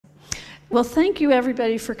Well, thank you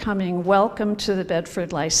everybody for coming. Welcome to the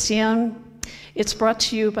Bedford Lyceum. It's brought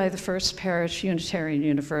to you by the First Parish Unitarian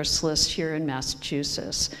Universalist here in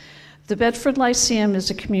Massachusetts. The Bedford Lyceum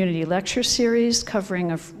is a community lecture series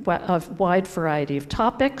covering a wide variety of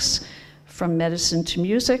topics, from medicine to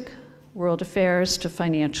music, world affairs to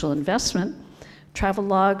financial investment, travel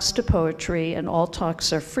logs to poetry, and all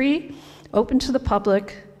talks are free, open to the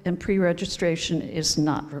public, and pre-registration is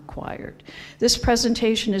not required. This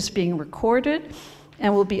presentation is being recorded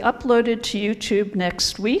and will be uploaded to YouTube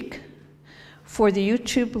next week. For the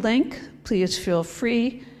YouTube link, please feel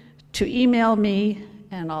free to email me,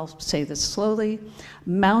 and I'll say this slowly,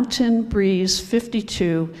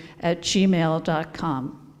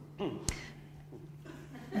 mountainbreeze52@gmail.com.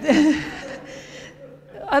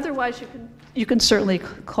 Otherwise, you can certainly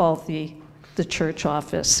call the church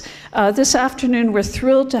office. This afternoon, we're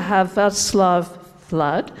thrilled to have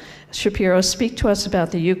Vlad Shapiro speak to us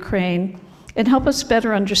about the Ukraine and help us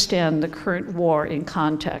better understand the current war in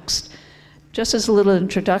context. Just as a little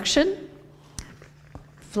introduction,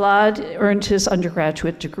 Vlad earned his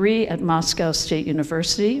undergraduate degree at Moscow State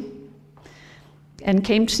University and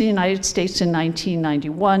came to the United States in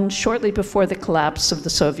 1991, shortly before the collapse of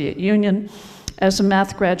the Soviet Union, as a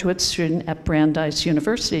math graduate student at Brandeis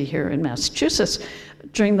University here in Massachusetts.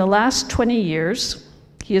 During the last 20 years,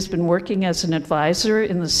 he has been working as an advisor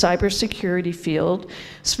in the cybersecurity field,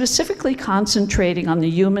 specifically concentrating on the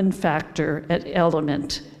human factor at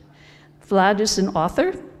Element. Vlad is an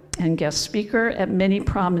author and guest speaker at many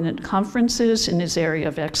prominent conferences in his area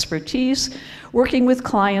of expertise, working with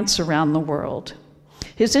clients around the world.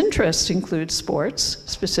 His interests include sports,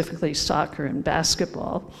 specifically soccer and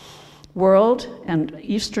basketball, world and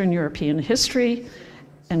Eastern European history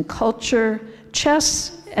and culture,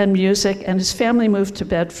 chess and music, and his family moved to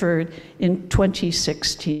Bedford in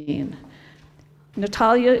 2016.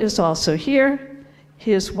 Natalia is also here,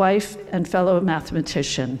 his wife and fellow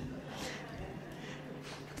mathematician.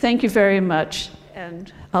 Thank you very much,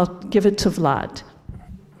 and I'll give it to Vlad.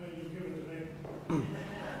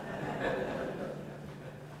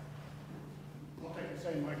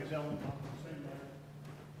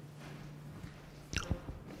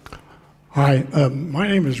 Hi, my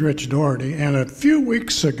name is Rich Doherty, and a few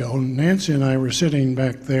weeks ago, Nancy and I were sitting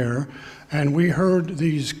back there, and we heard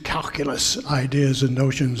these calculus ideas and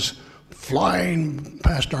notions flying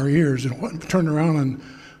past our ears, and turned around and,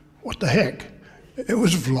 what the heck? It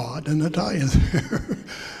was Vlad and Natalia there.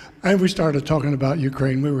 And we started talking about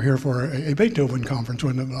Ukraine. We were here for a Beethoven conference,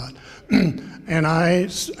 wasn't it, Vlad? And I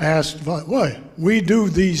asked Vlad, "Why, we do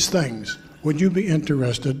these things. Would you be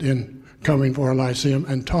interested in coming for a Lyceum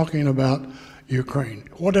and talking about Ukraine?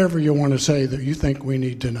 Whatever you want to say that you think we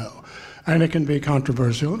need to know." And it can be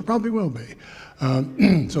controversial, and it probably will be.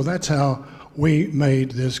 So that's how we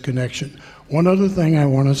made this connection. One other thing I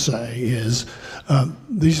want to say is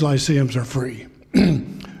these Lyceums are free.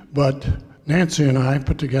 But Nancy and I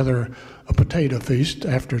put together a potato feast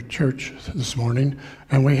after church this morning,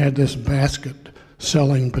 and we had this basket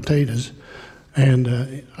selling potatoes. And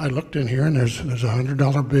I looked in here, and there's a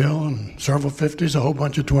 $100 bill and several 50s, a whole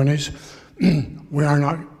bunch of 20s. We are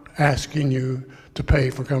not asking you to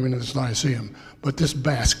pay for coming to this Lyceum, but this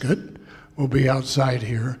basket will be outside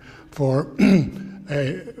here for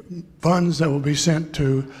funds that will be sent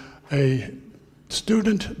to a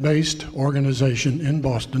student-based organization in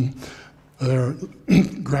Boston. They're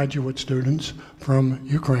graduate students from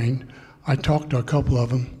Ukraine. I talked to a couple of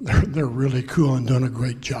them. They're really cool and done a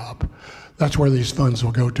great job. That's where these funds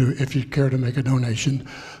will go to if you care to make a donation.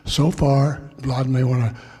 So far, Vlad may want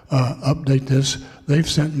to update this, they've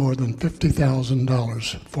sent more than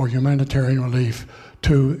 $50,000 for humanitarian relief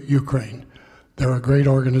to Ukraine. They're a great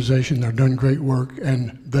organization, they're doing great work,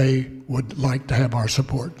 and they would like to have our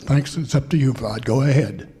support. Thanks, it's up to you, Vlad. Go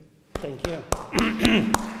ahead. Thank you.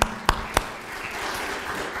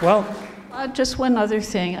 Well, just one other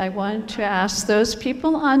thing. I wanted to ask those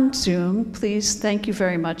people on Zoom, please, thank you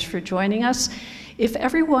very much for joining us. If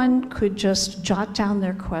everyone could just jot down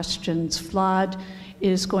their questions. Vlad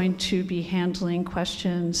is going to be handling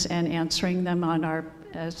questions and answering them on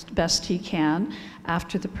as best he can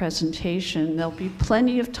after the presentation. There'll be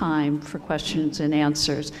plenty of time for questions and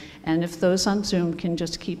answers. And if those on Zoom can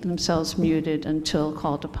just keep themselves muted until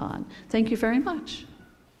called upon. Thank you very much.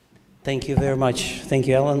 thank you very much. Thank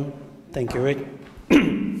you, Ellen. Thank you, Rick.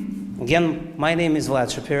 Again, my name is Vlad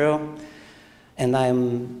Shapiro, and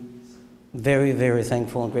I'm very, very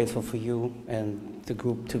thankful and grateful for you and the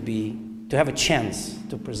group to have a chance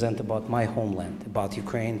to present about my homeland, about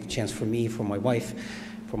Ukraine, a chance for me, for my wife,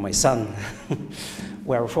 for my son.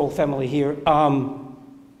 We're a full family here.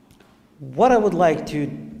 What I would like to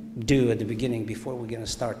do at the beginning before we're going to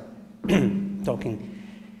start talking.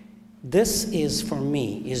 This is, for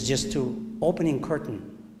me, is just to opening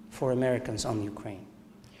curtain for Americans on Ukraine.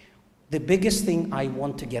 The biggest thing I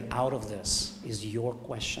want to get out of this is your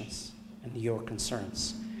questions and your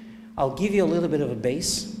concerns. I'll give you a little bit of a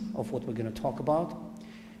base of what we're going to talk about.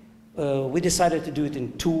 We decided to do it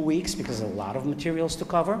in 2 weeks because there's a lot of materials to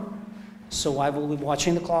cover. So I will be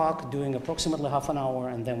watching the clock, doing approximately half an hour,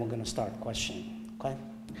 and then we're going to start questioning, okay?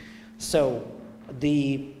 So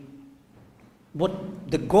the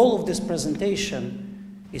goal of this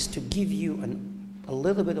presentation is to give you a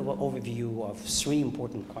little bit of an overview of 3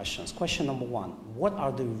 important questions. Question number 1, what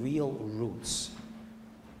are the real roots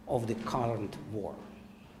of the current war?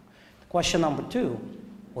 Question number 2,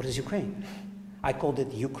 what is Ukraine? I called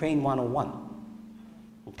it Ukraine 101.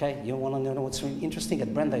 Okay, you want to know what's really interesting?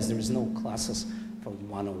 At Brandeis, there is no classes for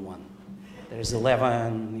 101. There's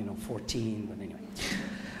 11, 14, but anyway.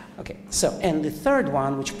 Okay, so, and the third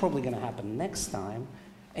one, which is probably going to happen next time,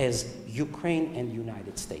 is Ukraine and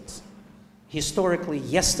United States. Historically,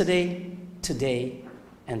 yesterday, today,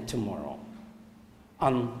 and tomorrow.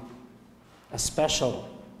 On a special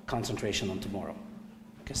concentration on tomorrow,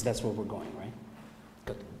 because that's where we're going, right?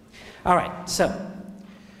 Good. All right, so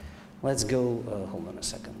let's go, hold on a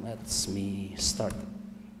second. Let me start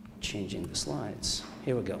changing the slides.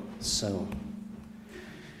 Here we go. So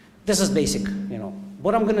this is basic,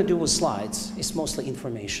 What I'm going to do with slides is mostly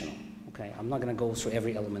informational, okay? I'm not going to go through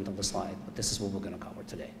every element of the slide, but this is what we're going to cover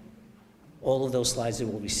today. All of those slides you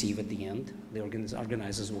will receive at the end. The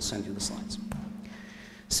organizers will send you the slides.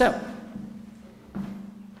 So,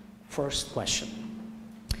 first question.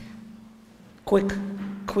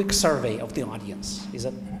 Quick survey of the audience. Is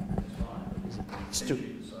it? It's two.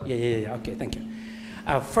 Yeah. Okay, thank you.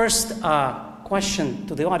 First question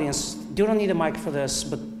to the audience. You don't need a mic for this,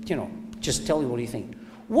 but just tell me what you think.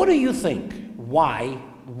 What do you think why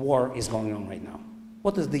war is going on right now?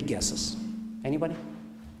 What are the guesses? Anybody?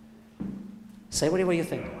 Say whatever you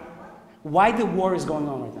think. Why the war is going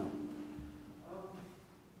on right now?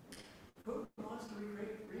 Putin wants to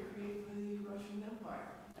recreate the Russian Empire.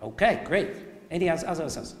 Okay, great. Any other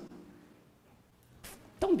answers?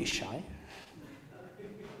 Don't be shy.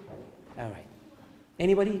 All right.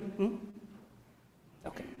 Anybody?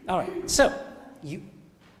 Okay. All right. So,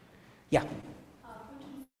 yeah.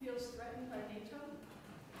 Putin feels threatened by NATO?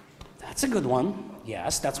 That's a good one.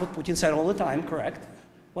 Yes, that's what Putin said all the time, correct.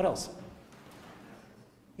 What else?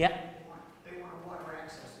 Yeah? They want water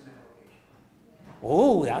access in that location.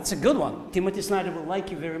 Oh, that's a good one. Timothy Snyder will like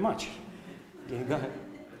you very much. Yeah, go ahead.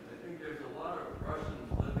 I think there's a lot of Russians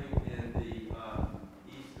living in the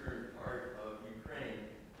eastern part of Ukraine.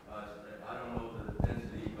 I don't know the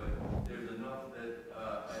density, but there's enough that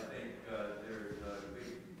I think there's a big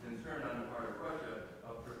concern on the part of Russia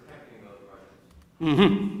of protecting those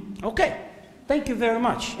Russians. Okay. Thank you very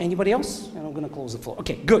much. Anybody else? And I'm going to close the floor.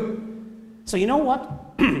 Okay, good. So you know what?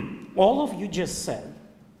 All of you just said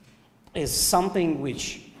is something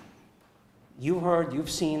which you heard, you've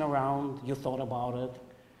seen around, you thought about it.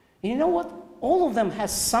 And you know what? All of them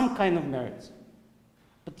has some kind of merit.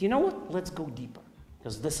 But you know what? Let's go deeper,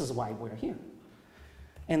 because this is why we're here.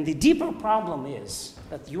 And the deeper problem is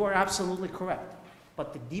that you are absolutely correct.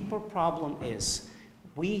 But the deeper problem is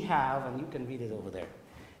we have, and you can read it over there,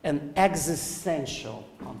 an existential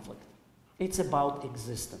conflict. It's about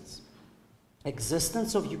existence.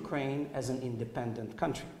 Existence of Ukraine as an independent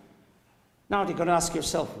country. Now you're going to ask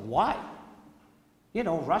yourself, why?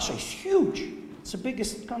 Russia is huge. It's the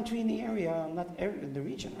biggest country in the area, in the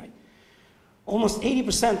region, right? Almost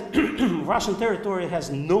 80% Russian territory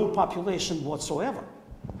has no population whatsoever.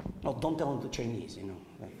 No, don't tell them the Chinese,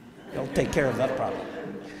 They'll take care of that problem.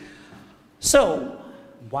 So,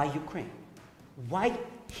 why Ukraine? Why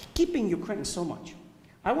keeping Ukraine so much?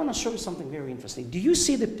 I want to show you something very interesting. Do you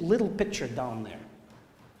see the little picture down there?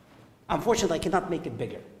 Unfortunately, I cannot make it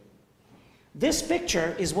bigger. This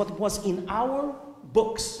picture is what was in our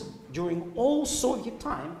books during all Soviet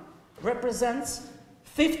time, represents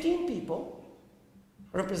 15 people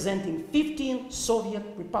representing 15 Soviet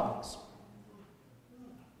republics.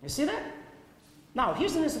 You see that? Now,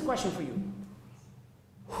 here's an instant question for you.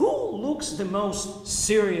 Who looks the most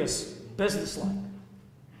serious businesslike?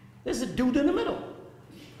 There's a dude in the middle.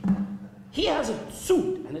 He has a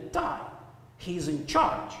suit and a tie. He's in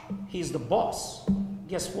charge. He's the boss.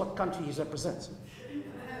 Guess what country he represents?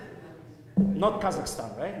 Not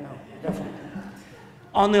Kazakhstan, right? No, definitely.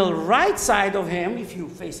 On the right side of him, if you're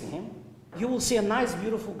facing him, you will see a nice,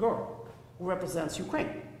 beautiful girl who represents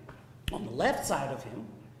Ukraine. On the left side of him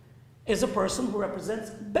is a person who represents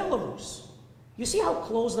Belarus. You see how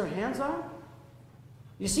close their hands are?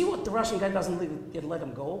 You see what the Russian guy doesn't let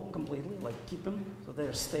him go completely, like keep him so they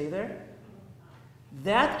stay there?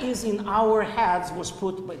 That is in our heads was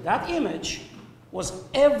put, but that image was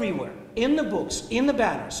everywhere, in the books, in the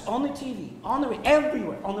banners, on the TV,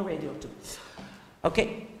 everywhere, on the radio too.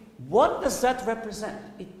 Okay, what does that represent?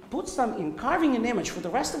 It puts them in carving an image for the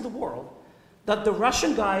rest of the world that the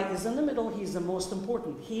Russian guy is in the middle, he's the most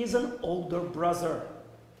important. He is an older brother.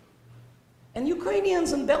 And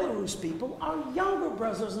Ukrainians and Belarus people are younger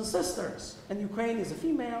brothers and sisters. And Ukraine is a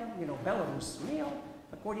female, Belarus is male,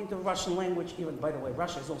 according to the Russian language. Even, by the way,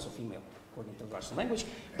 Russia is also female, according to the Russian language.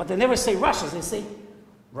 But they never say Russia, they say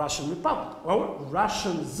Russian Republic, or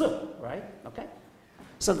Russians, right? Okay?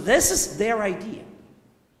 So this is their idea.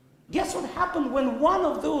 Guess what happened when one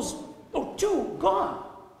of those, or two, gone?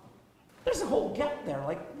 There's a whole gap there.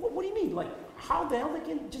 Like, what do you mean? Like, how the hell they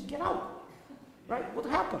can just get out? Right? What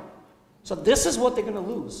happened? So this is what they're going to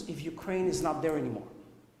lose if Ukraine is not there anymore.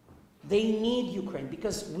 They need Ukraine,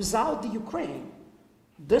 because without the Ukraine,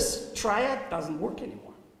 this triad doesn't work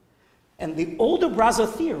anymore. And the older brother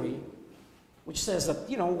theory, which says that,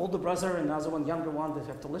 older brother and another one, younger one, they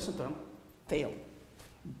have to listen to him, failed.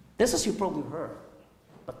 This is you probably heard.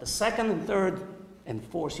 But the second and third and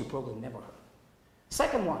fourth you probably never heard.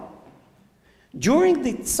 Second one, during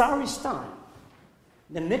the Tsarist time,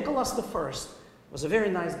 the Nicholas I was a very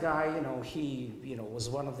nice guy. He was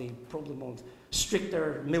one of the probably most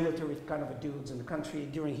stricter military kind of dudes in the country.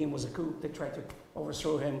 During him was a coup. They tried to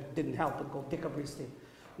overthrow him. Didn't help it. Go Dekabristi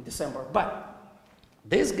in December. But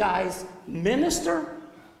this guy's minister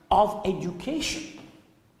of education,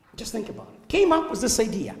 just think about it, came up with this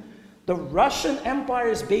idea. The Russian Empire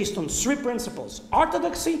is based on three principles: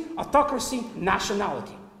 orthodoxy, autocracy,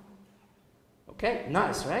 nationality. Okay,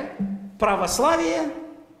 nice, right? Православие,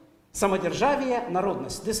 самодержавие,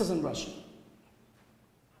 народность. This is in Russian.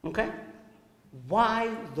 Okay? Why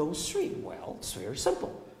those three? Well, it's very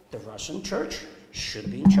simple. The Russian church should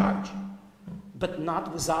be in charge, but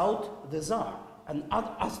not without the Tsar. And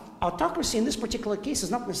autocracy in this particular case is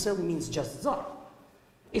not necessarily means just Tsar.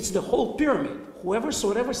 It's the whole pyramid. Whoever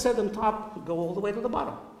said on top, go all the way to the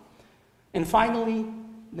bottom. And finally,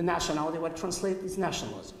 the nationality, what translates is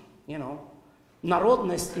nationalism.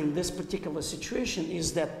 Народность in this particular situation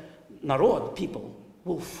is that narod, people,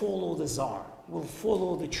 will follow the Tsar, will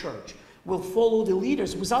follow the church, will follow the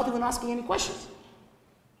leaders without even asking any questions.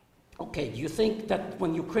 Okay, do you think that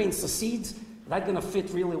when Ukraine secedes, that's going to fit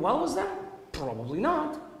really well with them? Probably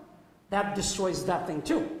not. That destroys that thing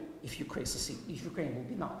too, if Ukraine secedes, if Ukraine will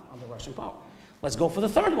be not under Russian power. Let's go for the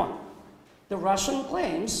third one. The Russian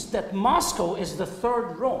claims that Moscow is the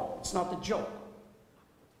third Rome. It's not a joke.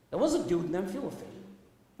 There was a dude named Philofane,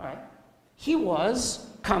 all right? He was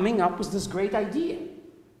coming up with this great idea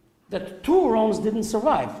that two Romes didn't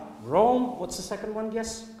survive. Rome, what's the second one,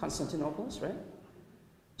 guess? Constantinople, right?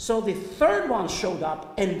 So the third one showed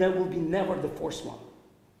up, and there will be never the fourth one.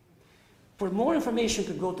 For more information, you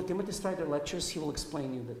could go to Timothy Strider lectures. He will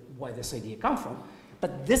explain you why this idea comes from.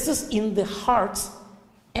 But this is in the hearts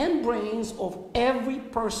and brains of every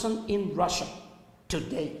person in Russia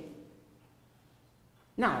today.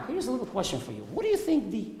 Now, here's a little question for you. What do you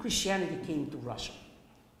think the Christianity came to Russia?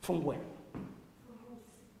 From where?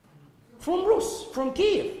 From Rus, from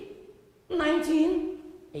Kiev.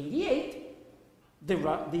 1988,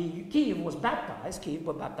 the Kiev was baptized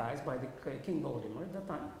by the King Volodymyr at that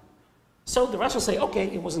time. So the Russians say, okay,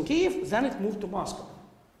 it was in Kiev, then it moved to Moscow.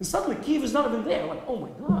 And suddenly Kiev is not even there. Like, oh my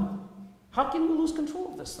God, how can we lose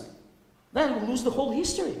control of this thing? Then we lose the whole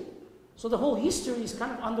history. So the whole history is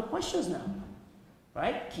kind of under questions now.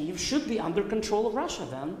 Right? Kiev should be under control of Russia,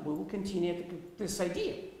 then we will continue this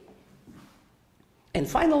idea. And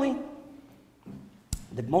finally,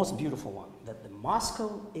 the most beautiful one, that the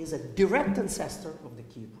Moscow is a direct ancestor of the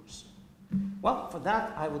Kiev Rus. Well, for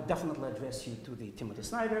that, I would definitely address you to the Timothy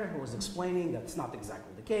Snyder, who was explaining that's not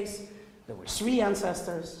exactly the case. There were 3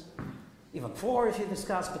 ancestors, even 4 if you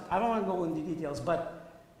discuss, but I don't want to go into details. But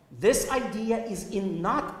this idea is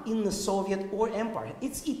not in the Soviet or empire.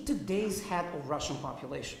 It's in today's head of Russian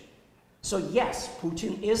population. So yes,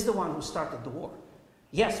 Putin is the one who started the war.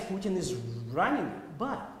 Yes, Putin is running it,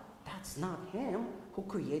 but that's not him who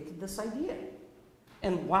created this idea.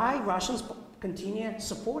 And why Russians continue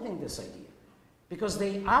supporting this idea? Because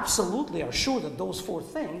they absolutely are sure that those 4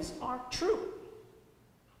 things are true.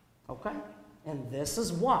 Okay? And this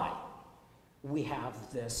is why we have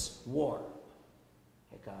this war.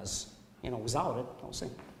 Because, without it, I'll say.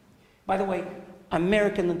 By the way,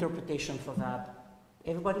 American interpretation for that.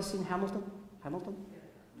 Everybody seen Hamilton? Hamilton?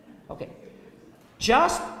 Okay.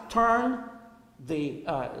 Just turn the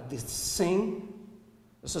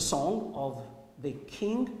song of the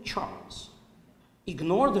King Charles.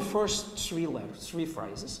 Ignore the first three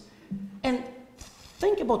phrases, and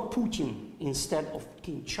think about Putin instead of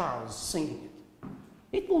King Charles singing it.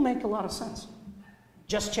 It will make a lot of sense.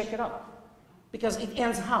 Just check it out. Because it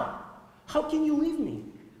ends how? How can you leave me?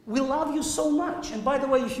 We love you so much. And by the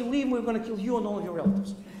way, if you leave, we're going to kill you and all of your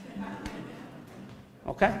relatives.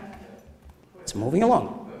 Okay? It's moving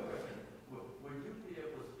along. Would you be able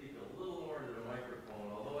to speak a little more into the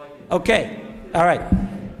microphone, although I can... Okay. All right.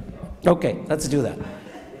 Okay, let's do that.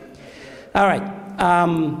 All right.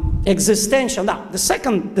 Existential. Now, the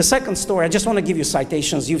second story, I just want to give you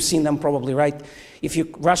citations. You've seen them probably, right? If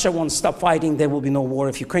Russia won't stop fighting, there will be no war.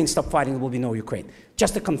 If Ukraine stops fighting, there will be no Ukraine.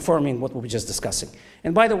 Just confirming what we were just discussing.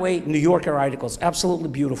 And by the way, New Yorker articles, absolutely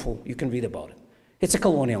beautiful. You can read about it. It's a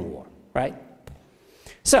colonial war, right?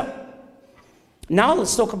 So, now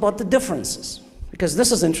let's talk about the differences. Because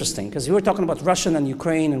this is interesting, because we were talking about Russian and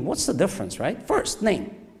Ukraine, and what's the difference, right? First,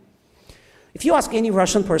 name. If you ask any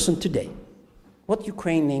Russian person today, what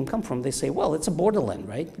Ukraine name come from? They say, well, it's a borderland,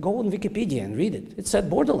 right? Go on Wikipedia and read it. It said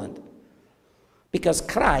borderland. Because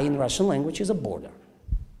krai in Russian language is a border.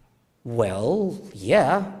 Well,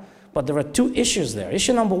 yeah, but there are two issues there.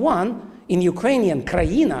 Issue number one, in Ukrainian,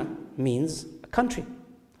 kraina means a country,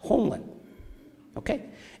 homeland. Okay?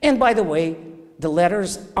 And by the way, the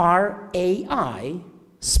letters R-A-I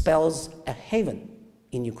spells a haven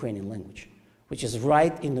in Ukrainian language, which is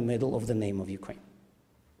right in the middle of the name of Ukraine.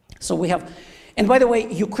 So we have, and by the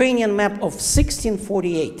way, Ukrainian map of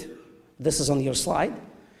 1648, this is on your slide,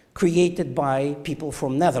 created by people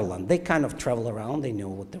from Netherlands. They kind of travel around, they know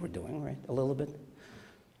what they were doing, right, a little bit.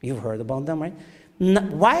 You've heard about them, right?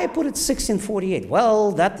 Why I put it 1648?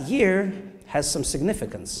 Well, that year has some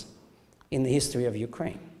significance in the history of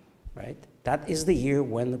Ukraine, right? That is the year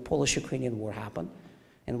when the Polish-Ukrainian War happened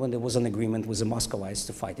and when there was an agreement with the Muscovites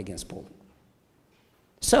to fight against Poland.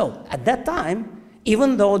 So, at that time,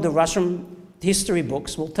 even though the Russian history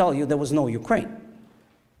books will tell you there was no Ukraine,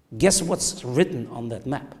 guess what's written on that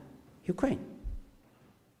map? Ukraine.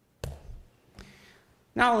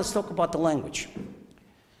 Now let's talk about the language.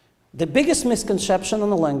 The biggest misconception on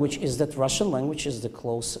the language is that Russian language is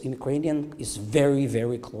Ukrainian is very,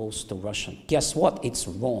 very close to Russian. Guess what? It's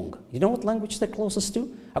wrong. You know what language they're closest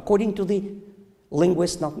to? According to the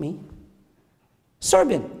linguist, not me.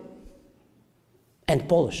 Serbian and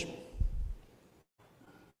Polish.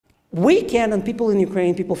 We can, and people in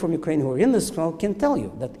Ukraine, people from Ukraine who are in this crowd can tell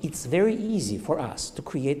you that it's very easy for us to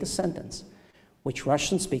create a sentence which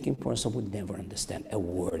Russian-speaking person would never understand a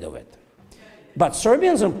word of it. But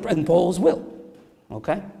Serbians and Poles will,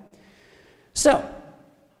 okay? So,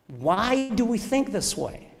 why do we think this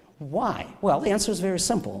way? Why? Well, the answer is very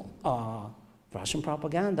simple. Russian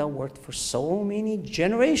propaganda worked for so many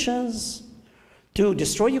generations to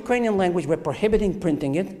destroy Ukrainian language by prohibiting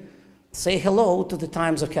printing it, say hello to the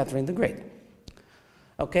times of Catherine the Great.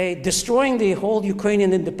 Okay, destroying the whole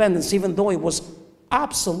Ukrainian independence, even though it was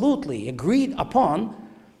absolutely agreed upon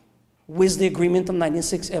with the agreement of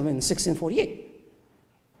 1648,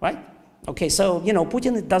 right? Okay, so, you know,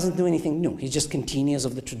 Putin doesn't do anything new. He just continues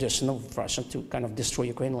of the tradition of Russia to kind of destroy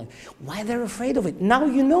Ukrainian language. Why they're afraid of it? Now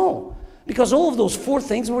you know. Because all of those four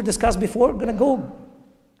things were discussed before are going to go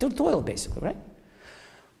to the toilet, basically, right?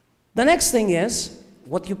 The next thing is,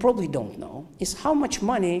 what you probably don't know, is how much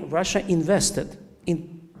money Russia invested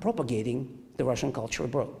in propagating the Russian culture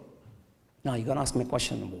abroad. Now, you're going to ask me a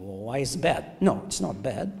question, why is it bad? No, it's not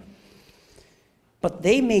bad. But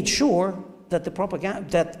they made sure that the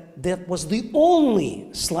propaganda, that was the only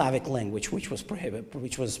Slavic language which was prohibited,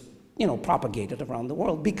 which was, you know, propagated around the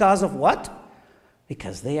world. Because of what?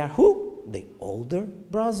 Because they are who? The older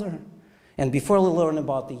brother. And before you learn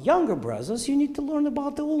about the younger brothers, you need to learn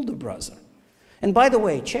about the older brother. And by the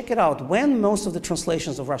way, check it out, when most of the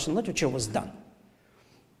translations of Russian literature was done.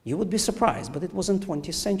 You would be surprised, but it was in the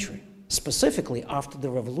 20th century, specifically after the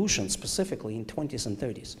revolution, specifically in 20s and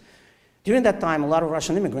 30s. During that time, a lot of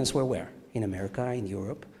Russian immigrants were where? In America, in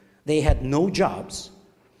Europe. They had no jobs.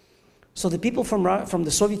 So the people from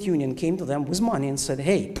the Soviet Union came to them with money and said,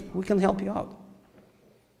 hey, we can help you out.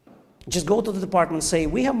 Just go to the department and say,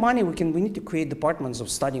 we have money, we need to create departments of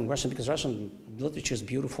studying Russian because Russian literature is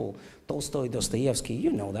beautiful. Tolstoy, Dostoevsky,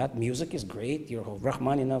 you know that. Music is great, you're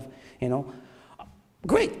Rachmaninoff, you know.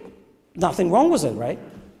 Great. Nothing wrong with it, right?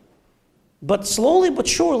 But slowly but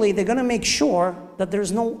surely, they're going to make sure that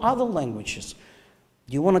there's no other languages.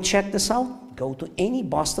 Do you want to check this out? Go to any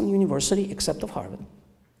Boston University except of Harvard.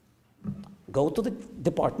 Go to the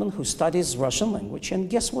department who studies Russian language, and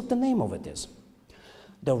guess what the name of it is?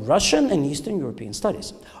 The Russian and Eastern European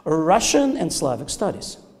Studies, Russian and Slavic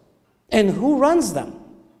Studies. And who runs them?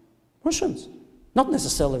 Russians. Not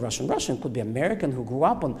necessarily Russian. Russian could be American who grew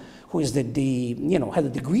up on, who is had a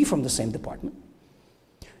degree from the same department.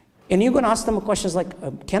 And you're going to ask them questions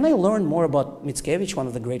like, can I learn more about Mickiewicz, one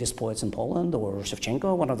of the greatest poets in Poland, or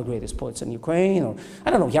Shevchenko, one of the greatest poets in Ukraine, or, I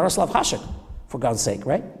don't know, Yaroslav Hasek, for God's sake,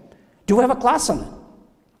 right? Do we have a class on it?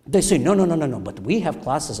 They say, no, but we have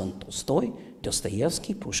classes on Tolstoy,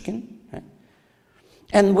 Dostoevsky, Pushkin, right?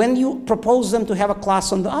 And when you propose them to have a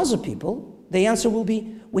class on the other people, the answer will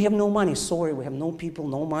be, we have no money, sorry, we have no people,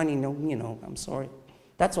 no money, no, I'm sorry.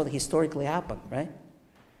 That's what historically happened, right?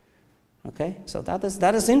 Okay, so that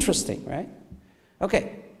is interesting, right?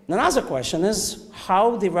 Okay, another question is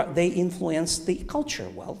how they influence the culture.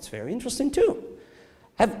 Well, it's very interesting too.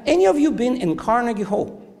 Have any of you been in Carnegie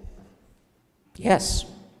Hall? Yes.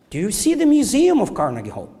 Do you see the museum of Carnegie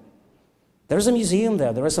Hall? There's a museum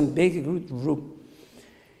there. There is some big room.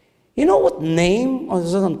 You know what name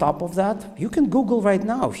is on top of that? You can Google right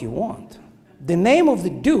now if you want. The name of the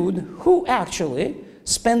dude who actually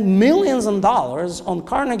spent millions of dollars on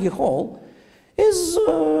Carnegie Hall is,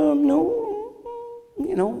 a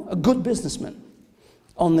good businessman.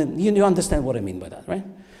 You understand what I mean by that, right?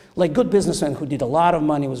 Like good businessman who did a lot of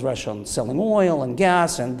money with Russia on selling oil and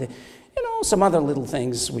gas and, some other little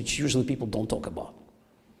things which usually people don't talk about.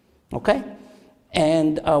 Okay?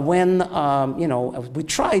 And when, we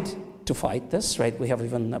tried to fight this, right? We have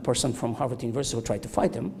even a person from Harvard University who tried to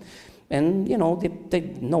fight him. And, they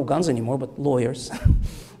no guns anymore, but lawyers.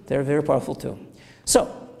 They're very powerful too.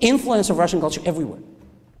 So, influence of Russian culture everywhere.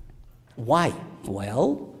 Why?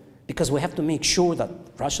 Well, because we have to make sure that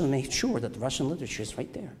Russian literature is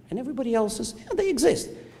right there. And everybody else they exist.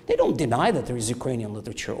 They don't deny that there is Ukrainian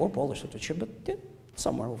literature or Polish literature, but they're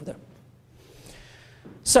somewhere over there.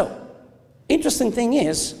 So, interesting thing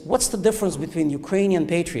is, what's the difference between Ukrainian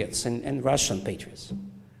patriots and Russian patriots?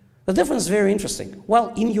 The difference is very interesting.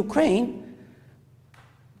 Well, in Ukraine,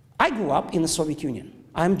 I grew up in the Soviet Union.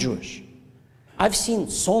 I'm Jewish. I've seen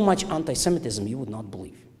so much anti-Semitism you would not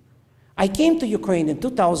believe. I came to Ukraine in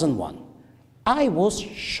 2001. I was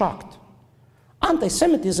shocked.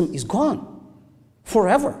 Anti-Semitism is gone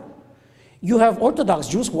forever. You have Orthodox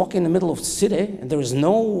Jews walking in the middle of the city, and there is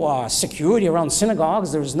no security around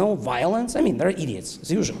synagogues, there is no violence. I mean, they're idiots,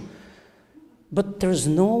 as usual. But there's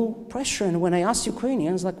no pressure. And when I asked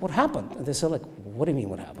Ukrainians, like, what happened? And they said, like, what do you mean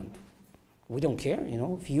what happened? We don't care,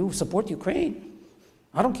 if you support Ukraine,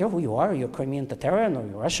 I don't care who you are, you're Crimean Tatarian, or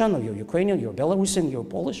you're Russian, or you're Ukrainian, you're Belarusian, you're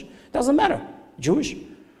Polish. Doesn't matter, Jewish.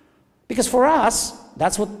 Because for us,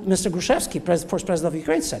 that's what Mr. Grushevsky, first president of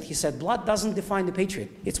Ukraine, said. He said, blood doesn't define the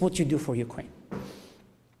patriot. It's what you do for Ukraine.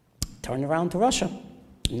 Turn around to Russia.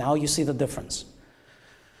 Now you see the difference.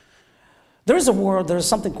 There is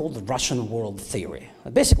something called the Russian world theory.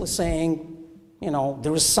 Basically saying,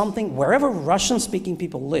 there is something, wherever Russian-speaking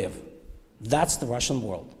people live, that's the Russian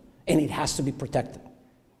world. And it has to be protected.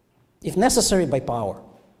 If necessary, by power.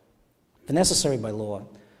 If necessary, by law.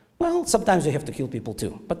 Well, sometimes you have to kill people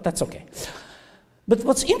too, but that's okay. But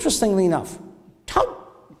what's interestingly enough,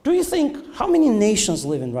 how many nations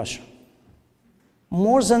live in Russia?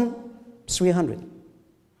 More than 300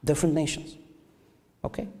 different nations,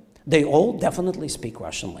 okay? They all definitely speak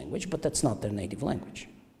Russian language, but that's not their native language,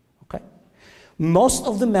 okay? Most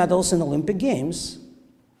of the medals in Olympic Games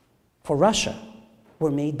for Russia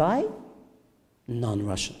were made by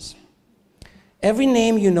non-Russians. Every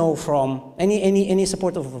name you know from any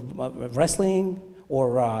support of wrestling or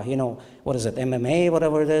what is it, MMA,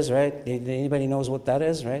 whatever it is, right? Anybody knows what that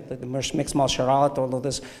is, right? The mixed martial art, all of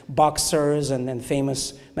this boxers and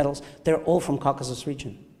famous medals. They're all from Caucasus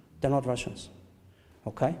region. They're not Russians,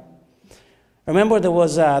 okay? Remember there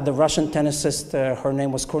was the Russian tennisist. Her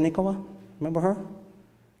name was Kurnikova. Remember her?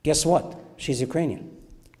 Guess what? She's Ukrainian.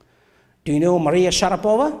 Do you know Maria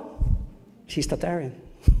Sharapova? She's Tatarian.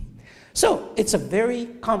 So it's a very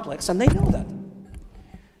complex, and they know that.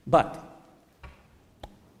 But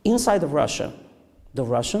inside of Russia, the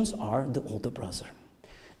Russians are the older brother.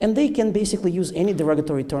 And they can basically use any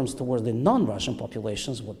derogatory terms towards the non-Russian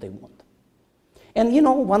populations what they want. And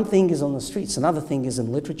one thing is on the streets, another thing is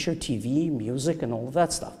in literature, TV, music, and all of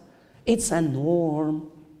that stuff. It's a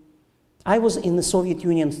norm. I was in the Soviet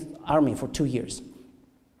Union army for 2 years.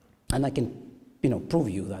 And I can, prove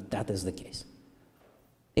you that that is the case.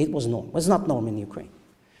 It was norm. It was not norm in Ukraine.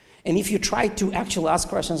 And if you try to actually ask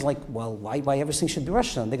questions like, well, why everything should be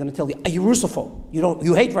Russian? They're going to tell you, are you Russophobe?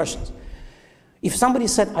 You hate Russians. If somebody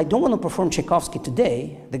said, I don't want to perform Tchaikovsky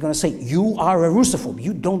today, they're going to say, you are a Russophobe.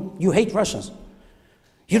 You hate Russians.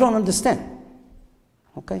 You don't understand.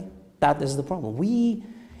 Okay? That is the problem.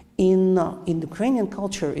 In Ukrainian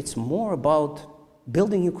culture, it's more about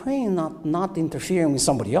building Ukraine, not interfering with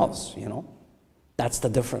somebody else, That's the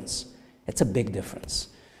difference. It's a big difference.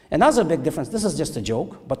 Another big difference, this is just a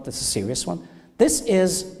joke, but it's a serious one. This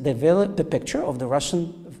is the picture of the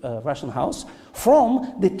Russian house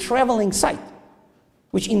from the traveling site,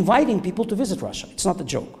 which inviting people to visit Russia. It's not a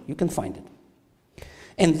joke. You can find it.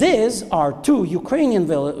 And these are two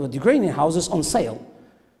Ukrainian houses on sale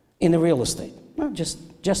in the real estate. Well, just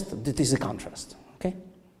it is a contrast, okay?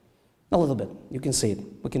 A little bit. You can see it.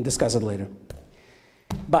 We can discuss it later.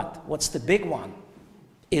 But what's the big one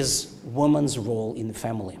is woman's role in the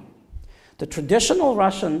family. The traditional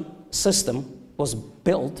Russian system was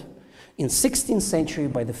built in 16th century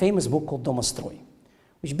by the famous book called Domostroy,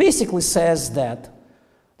 which basically says that,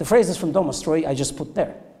 the phrase is from Domostroy, I just put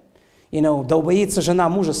there. You know, «Да боится жена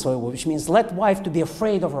мужа своего», which means let wife to be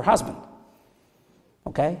afraid of her husband.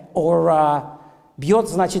 Okay? Or «бьет,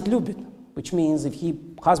 значит любит», which means if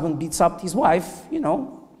husband beats up his wife, you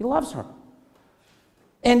know, he loves her.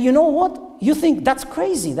 And you know what? You think that's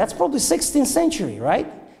crazy. That's probably 16th century, right?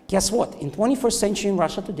 Guess what? In 21st century in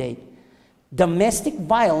Russia today, domestic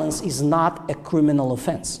violence is not a criminal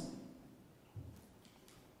offense.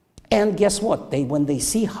 And guess what? When they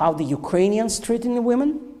see how the Ukrainians treating the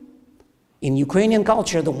women, in Ukrainian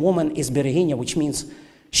culture, the woman is bereginya, which means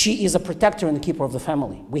she is a protector and a keeper of the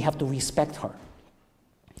family. We have to respect her.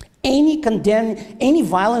 Any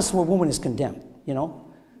violence where a woman is condemned, you know,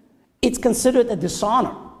 it's considered a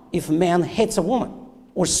dishonor if a man hits a woman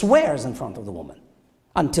or swears in front of the woman,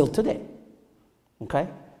 until today, okay?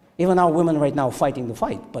 Even our women right now fighting the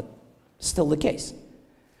fight, but still the case.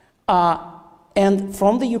 And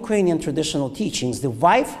from the Ukrainian traditional teachings, the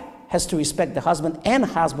wife has to respect the husband, and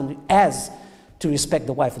husband has to respect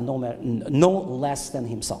the wife no less than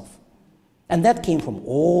himself. And that came from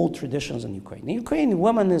old traditions in Ukraine. The Ukrainian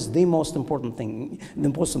woman is the most important thing, the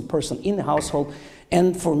most important person in the household,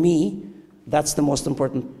 and for me, that's the most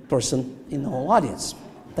important person in the whole audience.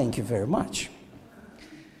 Thank you very much.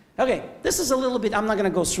 Okay, this is a little bit, I'm not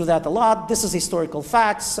going to go through that a lot. This is historical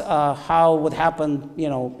facts, how what happened, you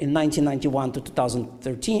know, in 1991 to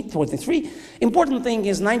 2043. Important thing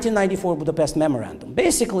is 1994 Budapest Memorandum.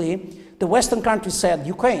 Basically, the Western countries said,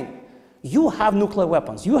 Ukraine, you have nuclear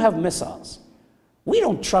weapons, you have missiles. We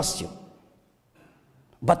don't trust you.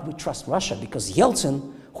 But we trust Russia because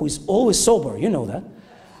Yeltsin, who is always sober, you know that,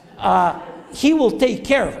 he will take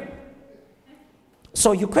care of it.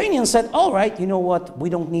 So Ukrainians said, all right, you know what, we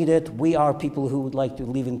don't need it. We are people who would like to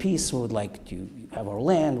live in peace, who would like to have our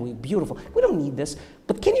land, we're beautiful. We don't need this.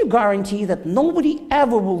 But can you guarantee that nobody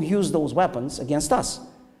ever will use those weapons against us?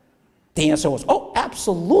 The answer was, oh,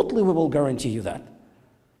 absolutely, we will guarantee you that.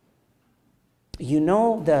 You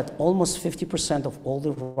know that almost 50% of all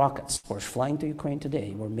the rockets that are flying to Ukraine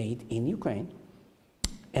today were made in Ukraine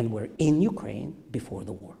and were in Ukraine before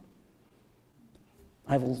the war.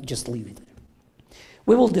 I will just leave it there.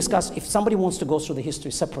 We will discuss, if somebody wants to go through the history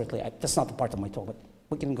separately, that's not the part of my talk, but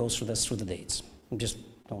we can go through this through the dates. I just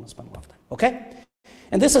don't want to spend a lot of time, okay?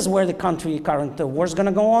 And this is where the current war is going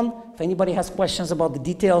to go on. If anybody has questions about the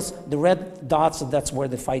details, the red dots, that's where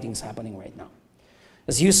the fighting is happening right now.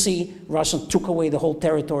 As you see, Russia took away the whole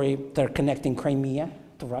territory. They're connecting Crimea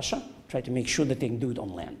to Russia, try to make sure that they can do it on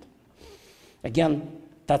land. Again,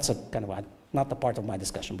 that's a kind of not the part of my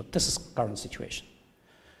discussion, but this is current situation.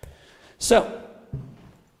 So,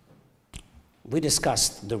 we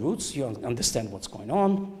discussed the roots. You understand what's going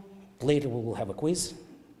on. Later, we will have a quiz.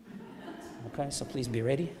 Okay, so please be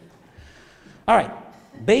ready. All right,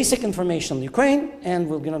 basic information on Ukraine, and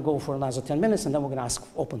we're going to go for another 10 minutes, and then we're going to ask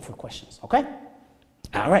open for questions, okay?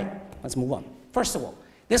 All right, let's move on. First of all,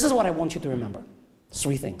 this is what I want you to remember.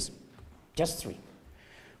 3 things, just 3.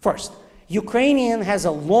 First, Ukrainian has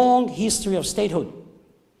a long history of statehood.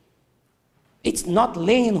 It's not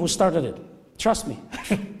Lenin who started it, trust me.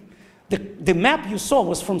 The map you saw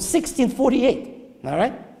was from 1648, all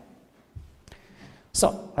right?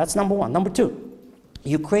 So, that's number 1. Number 2,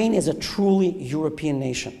 Ukraine is a truly European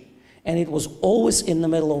nation, and it was always in the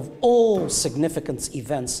middle of all significant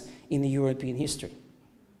events in the European history,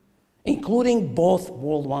 including both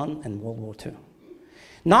World War I and World War II.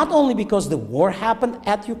 Not only because the war happened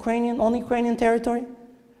on Ukrainian territory,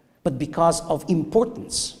 but because of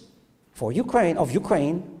importance for Ukraine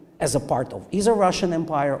as a part of either Russian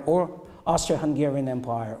Empire or Austro-Hungarian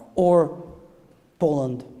Empire or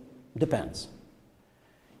Poland, depends.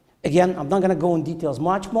 Again, I'm not going to go in details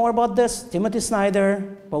much more about this. Timothy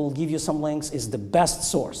Snyder, but we'll give you some links, is the best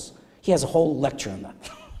source. He has a whole lecture on that.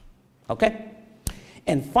 Okay?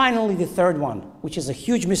 And finally, the third one, which is a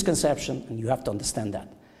huge misconception, and you have to understand that.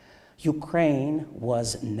 Ukraine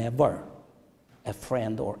was never a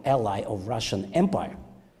friend or ally of Russian Empire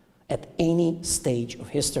at any stage of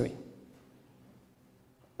history.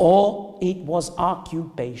 or it was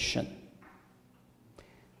occupation.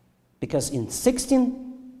 Because in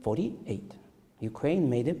 1648, Ukraine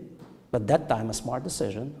made it, at that time, a smart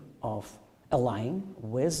decision of allying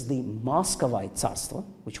with the Muscovite Tsarstvo,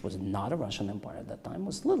 which was not a Russian empire at that time,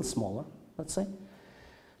 was a little smaller, let's say,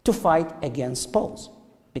 to fight against Poles.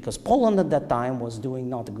 Because Poland at that time was doing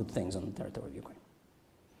not good things on the territory of Ukraine.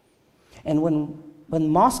 And when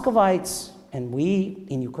Muscovites, and we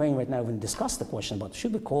in Ukraine right now even discussed the question about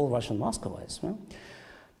should we call Russian Muscovites,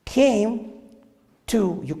 came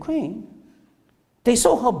to Ukraine, they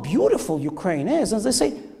saw how beautiful Ukraine is, and they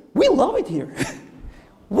say, we love it here.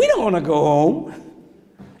 We don't want to go home.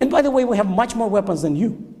 And by the way, we have much more weapons than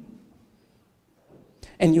you.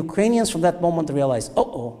 And Ukrainians from that moment realized,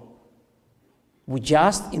 uh-oh, we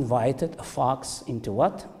just invited a fox into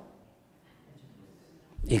what?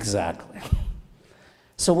 Exactly.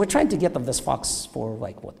 So we're trying to get of this fox for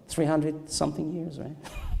like, what, 300 something years, right?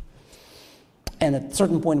 And at a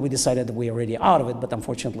certain point we decided that we're already out of it, but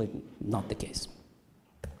unfortunately not the case.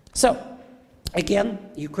 So, again,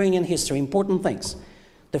 Ukrainian history, important things.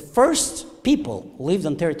 The first people who lived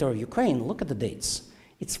on territory of Ukraine, look at the dates.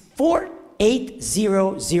 It's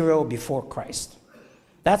 4800 before Christ.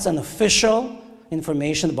 That's an official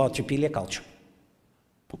information about Tripolia culture.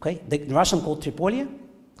 Okay? The Russian called Tripolia,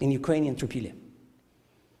 in Ukrainian Tripolia.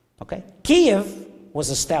 Okay? Kiev was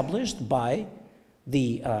established by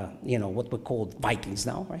the, what we call Vikings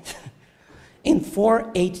now, right? In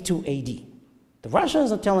 482 AD. The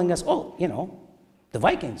Russians are telling us, oh, the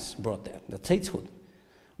Vikings brought that, the statehood.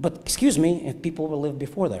 But excuse me, if people will live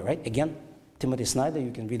before that, right? Again, Timothy Snyder,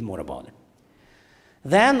 you can read more about it.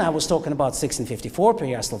 Then I was talking about 1654,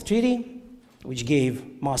 Pereyaslav Treaty, which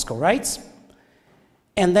gave Moscow rights.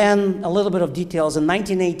 And then a little bit of details in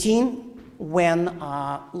 1918, when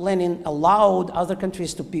Lenin allowed other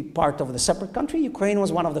countries to be part of the separate country, Ukraine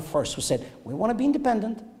was one of the first who said, we want to be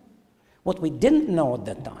independent. What we didn't know at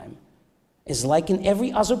that time is, like in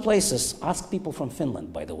every other places, ask people from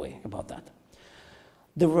Finland, by the way, about that.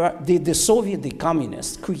 The Soviet, the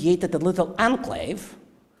communists, created a little enclave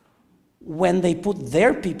when they put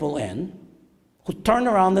their people in, who turn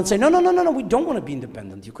around and say, no, we don't want to be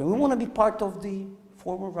independent, Ukraine. We want to be part of the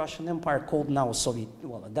former Russian Empire called now Soviet,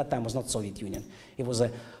 well, at that time it was not Soviet Union. It was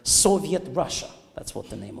a Soviet Russia. That's what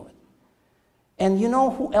the name of it. And you know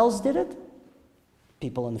who else did it?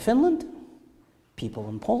 People in Finland, people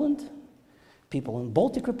in Poland, people in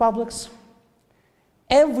Baltic republics.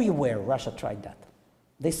 Everywhere Russia tried that.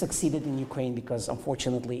 They succeeded in Ukraine because,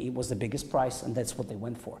 unfortunately, it was the biggest price, and that's what they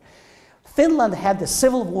went for. Finland had the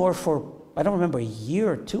civil war for, I don't remember, a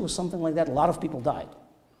year or two, or something like that. A lot of people died.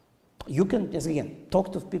 You can, as again,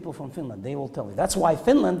 talk to people from Finland. They will tell you. That's why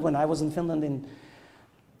Finland, when I was in Finland in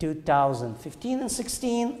 2015 and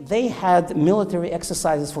 16, they had military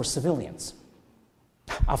exercises for civilians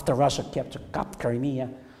after Russia captured Crimea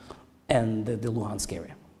and the Luhansk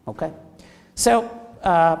area. Okay? So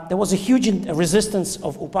there was a huge resistance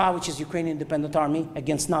of UPA, which is Ukrainian Independent Army,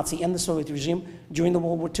 against Nazi and the Soviet regime during the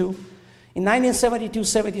World War II. In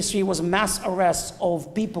 1972-73 was a mass arrest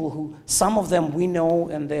of people who, some of them we know,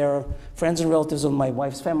 and they're friends and relatives of my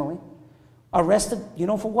wife's family, arrested, you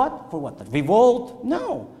know, for what? For what? The revolt?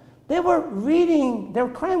 No. They were reading, their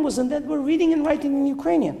crime was in that they were reading and writing in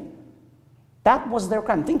Ukrainian. That was their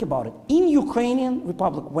crime. Think about it. In Ukrainian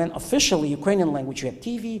Republic, when officially Ukrainian language, you have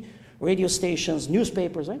TV, radio stations,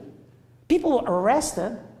 newspapers, right? People were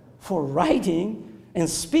arrested for writing and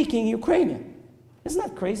speaking Ukrainian. Isn't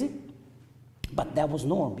that crazy? But that was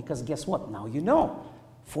norm, because guess what? Now you know.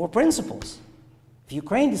 4 principles. If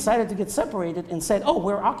Ukraine decided to get separated and said, oh,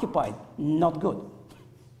 we're occupied, not good.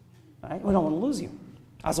 Right? We don't want to lose you.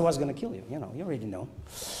 Otherwise, we're going to kill you. You know, you already know.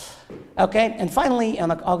 Okay, and finally, on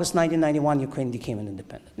August 1991, Ukraine became an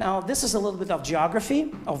independent. Now, this is a little bit of geography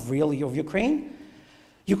of Ukraine.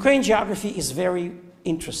 Ukraine geography is very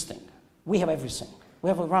interesting. We have everything. We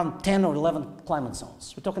have around 10 or 11 climate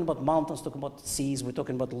zones. We're talking about mountains, talking about seas, we're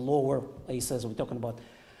talking about lower places, we're talking about,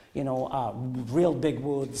 you know, real big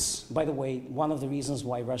woods. By the way, one of the reasons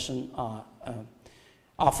why Russian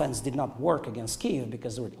offense did not work against Kiev,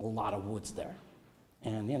 because there were a lot of woods there.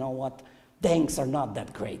 And you know what? Tanks are not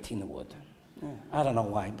that great in the wood. I don't know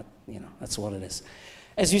why, but you know, that's what it is.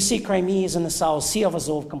 As you see, Crimea is in the south, Sea of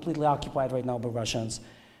Azov completely occupied right now by Russians.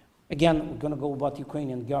 Again, we're going to go about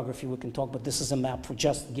Ukrainian geography, we can talk, but this is a map for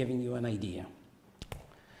just giving you an idea.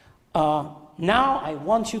 Now I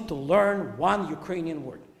want you to learn one Ukrainian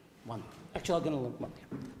word. One. Actually, I'm going to learn one.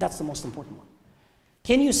 That's the most important one.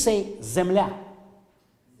 Can you say zemlya?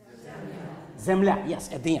 Zemlya, yes,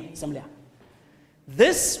 at the end, zemlya.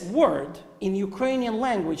 This word in Ukrainian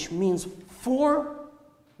language means 4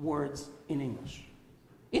 words in English.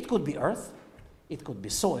 It could be earth, it could be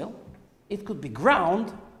soil, it could be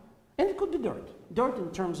ground, and it could be dirt. Dirt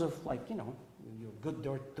in terms of, like, you know, your good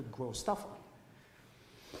dirt to grow stuff on.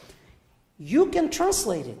 You can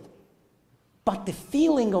translate it, but the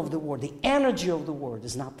feeling of the word, the energy of the word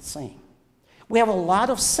is not the same. We have a lot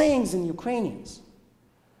of sayings in Ukrainians,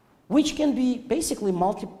 which can be basically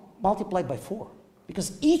multiplied by 4.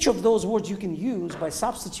 Because each of those words you can use by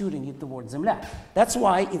substituting it the word zemля. That's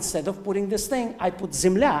why instead of putting this thing, I put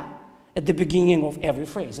zemля at the beginning of every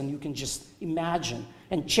phrase. And you can just imagine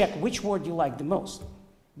and check which word you like the most.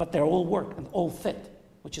 But they all work and all fit,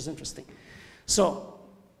 which is interesting. So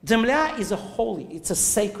zemля is a holy, it's a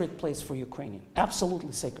sacred place for Ukrainian.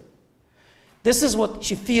 Absolutely sacred. This is what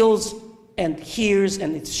she feels and hears,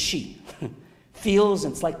 and it's she. Feels,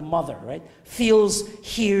 and it's like mother, right? Feels,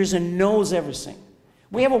 hears, and knows everything.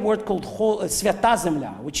 We have a word called свята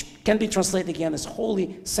земля, which can be translated again as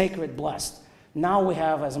holy, sacred, blessed. Now we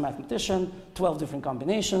have, as a mathematician, 12 different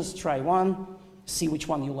combinations. Try one, see which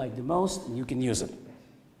one you like the most, and you can use it.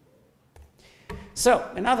 So,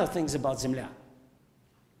 another things about zemля.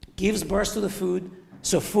 Gives birth to the food,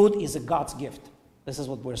 so food is a God's gift. This is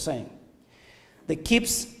what we're saying. That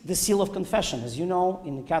keeps the seal of confession. As you know,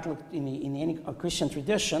 in the Catholic, in any Christian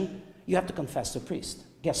tradition, you have to confess to a priest.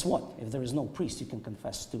 Guess what? If there is no priest, you can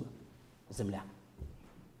confess to zemля.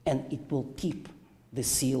 And it will keep the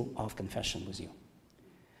seal of confession with you.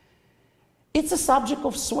 It's a subject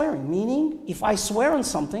of swearing, meaning if I swear on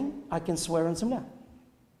something, I can swear on zemля.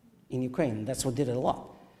 In Ukraine, that's what did it a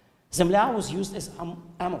lot. Zemля was used as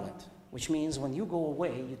amulet, which means when you go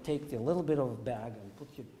away, you take a little bit of a bag and put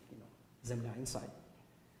your zemля inside.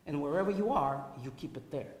 And wherever you are, you keep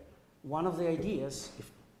it there. One of the ideas,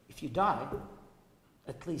 if you die,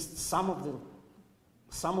 at least some of the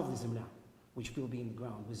zemля, which will be in the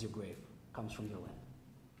ground with your grave, comes from your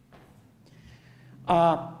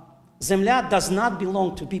land. Zemля does not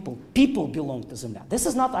belong to people. People belong to zemля. This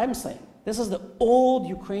is not I'm saying. This is the old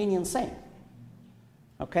Ukrainian saying.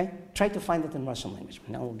 Okay? Try to find it in Russian language.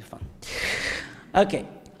 Now it will be fun. Okay.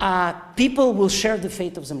 People will share the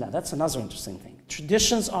fate of zemля. That's another interesting thing.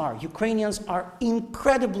 Traditions are, Ukrainians are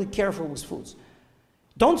incredibly careful with foods.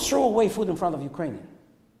 Don't throw away food in front of Ukrainian.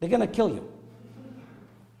 They're going to kill you.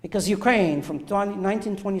 Because Ukraine, from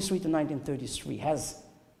 1923 to 1933, has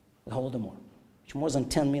the Holodomor, which more than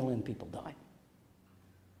 10 million people died.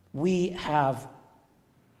 We have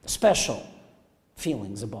special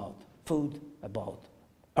feelings about food, about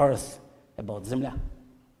earth, about zemля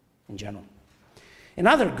in general.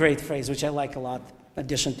 Another great phrase, which I like a lot, in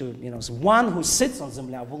addition to, is one who sits on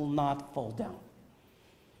zemля will not fall down.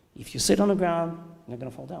 If you sit on the ground, you're going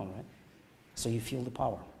to fall down, right? So you feel the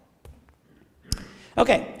power.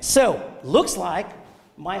 Okay, so looks like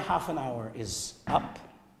my half an hour is up.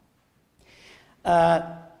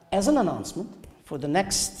 As an announcement, for the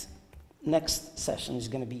next session is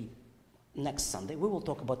going to be next Sunday. We will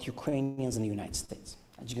talk about Ukrainians in the United States.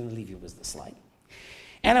 I'm just going to leave you with the slide.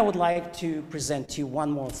 And I would like to present to you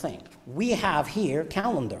one more thing. We have here a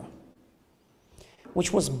calendar,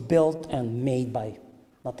 which was built and made by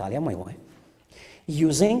Natalia, my wife,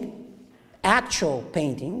 using actual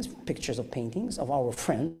paintings, pictures of paintings of our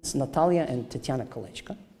friends, Natalia and Tatiana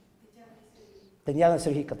Kolechka. Tatiana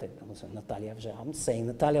Sergeyka, Natalia, I'm saying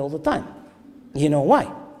Natalia all the time. You know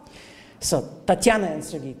why? So Tatiana and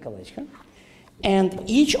Sergey Kolechka. And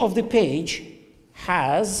each of the page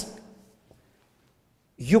has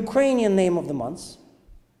Ukrainian name of the months,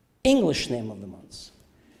 English name of the months,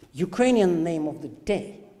 Ukrainian name of the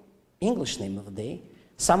day, English name of the day,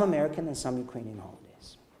 some American and some Ukrainian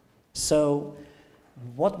holidays. So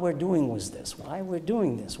what we're doing with this, why we're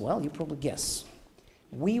doing this? Well, you probably guess.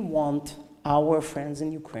 We want our friends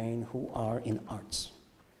in Ukraine who are in arts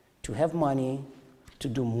to have money to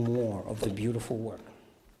do more of the beautiful work,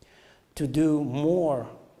 to do more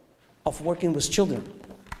of working with children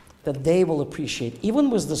that they will appreciate.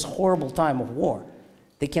 Even with this horrible time of war,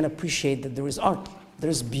 they can appreciate that there is art, there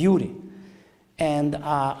is beauty. And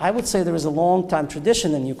I would say there is a long-time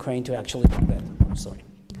tradition in Ukraine to actually do that. I'm sorry.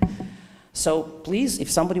 So please, if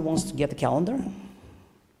somebody wants to get a calendar,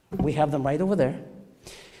 we have them right over there.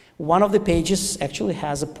 One of the pages actually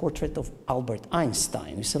has a portrait of Albert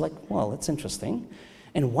Einstein. You say, like, well, that's interesting.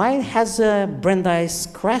 And why it has a Brandeis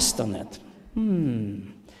crest on it?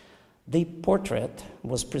 The portrait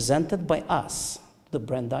was presented by us, the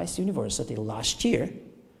Brandeis University, last year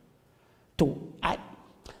to,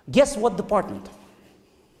 guess what department?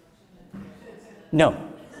 No.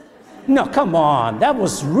 No, come on, that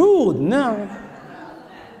was rude. No.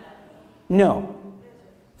 No.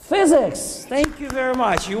 Physics. Thank you very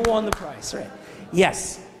much. You won the prize, right?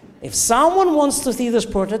 Yes. If someone wants to see this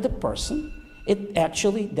portrait person, it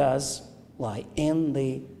actually does lie in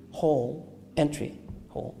the entry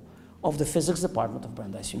hall of the physics department of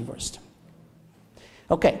Brandeis University.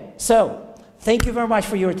 Okay, so thank you very much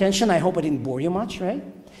for your attention. I hope I didn't bore you much, right?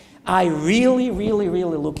 I really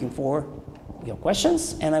looking for your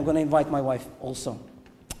questions, and I'm going to invite my wife also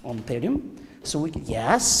on the podium, so we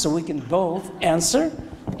can both answer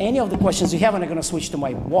any of the questions you have, and I'm going to switch to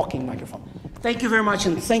my walking microphone. Thank you very much,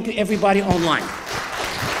 and thank you everybody online.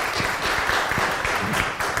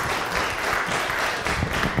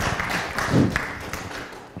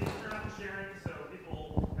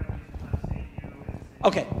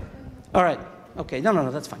 Okay, all right, okay,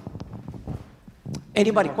 no, that's fine.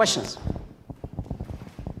 Anybody, questions?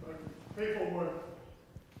 People were,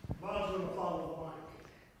 Vlad's going to follow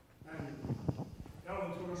the mic, and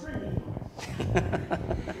Ellen's going to bring the mic.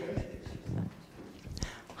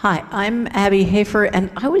 Hi, I'm Abby Hafer, and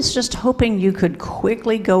I was just hoping you could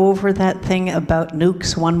quickly go over that thing about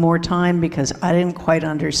nukes one more time, because I didn't quite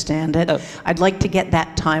understand it. Oh. I'd like to get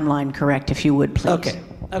that timeline correct, if you would, please.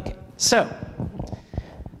 Okay. So,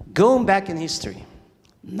 going back in history,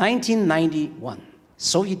 1991,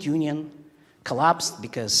 Soviet Union collapsed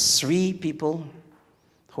because 3 people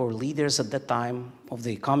who were leaders at that time of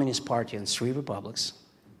the Communist Party and 3 republics,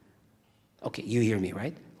 okay, you hear me,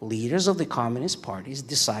 right? Leaders of the Communist parties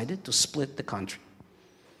decided to split the country.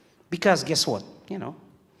 Because guess what?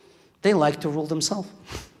 They like to rule themselves.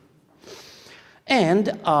 And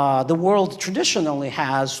the world traditionally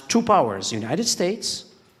has 2 powers, United States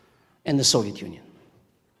and the Soviet Union.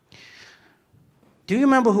 Do you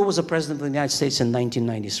remember who was the president of the United States in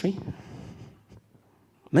 1993?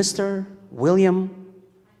 Mr. William.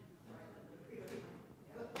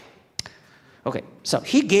 Okay, so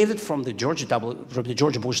he gave it from the George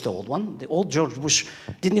Bush, the old one. The old George Bush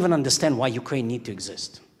didn't even understand why Ukraine needed to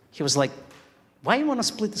exist. He was like, why do you want to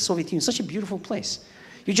split the Soviet Union? Such a beautiful place.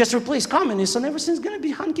 You just replace communists and everything's going to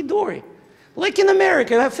be hunky-dory. Like in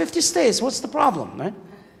America, you have 50 states. What's the problem, right?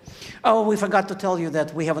 Oh, we forgot to tell you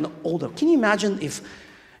that we have an older. Can you imagine if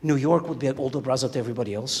New York would be an older brother to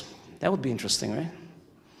everybody else? That would be interesting, right?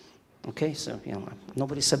 Okay, so,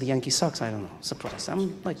 nobody said the Yankee sucks. I don't know. Surprised.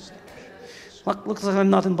 I'm like, looks like I'm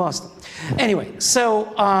not in Boston. Anyway,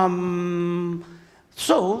 so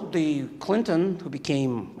the Clinton, who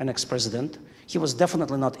became an ex-president, he was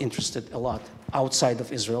definitely not interested a lot outside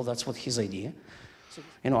of Israel. That's what his idea.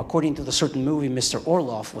 According to the certain movie, Mr.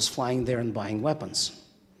 Orlov was flying there and buying weapons.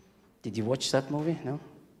 Did you watch that movie? No?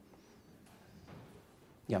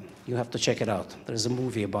 Yeah, you have to check it out. There's a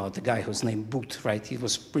movie about the guy who's named Boot, right? He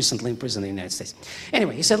was recently in prison in the United States.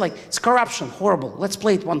 Anyway, he said, it's corruption, horrible. Let's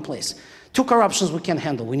play it one place. 2 corruptions we can't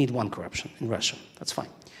handle. We need 1 corruption in Russia. That's fine.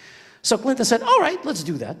 So Clinton said, all right, let's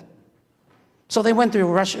do that. So they went to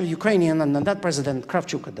Russia, Ukrainian, and then that President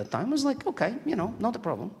Kravchuk at that time was like, okay, not a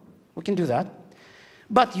problem. We can do that.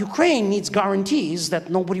 But Ukraine needs guarantees that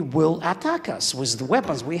nobody will attack us with the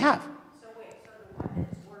weapons we have. So wait, so the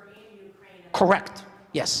weapons were in Ukraine? Correct,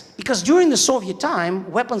 yes. Because during the Soviet time,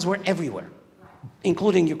 weapons were everywhere,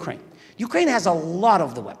 including Ukraine. Ukraine has a lot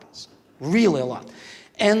of the weapons, really a lot.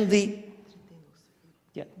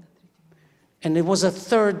 And it was a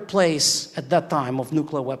 3rd place at that time of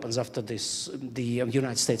nuclear weapons after the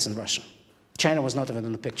United States and Russia. China was not even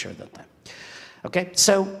in the picture at that time. Okay,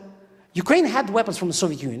 so Ukraine had weapons from the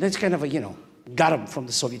Soviet Union. That's kind of got them from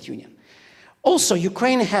the Soviet Union. Also,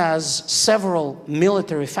 Ukraine has several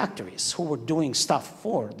military factories who were doing stuff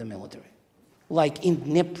for the military. Like in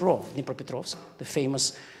Dnipropetrovsk, the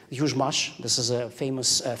famous Yuzhmash. This is a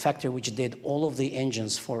famous factory which did all of the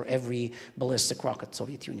engines for every ballistic rocket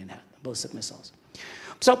Soviet Union had, ballistic missiles.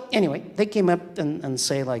 So anyway, they came up and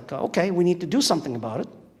say okay, we need to do something about it.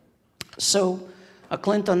 So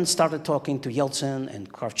Clinton started talking to Yeltsin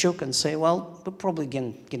and Kravchuk and say, well, we probably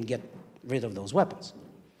can get rid of those weapons.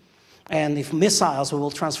 And if missiles, we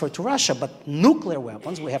will transfer to Russia, but nuclear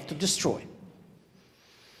weapons we have to destroy.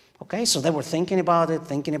 Okay, so they were thinking about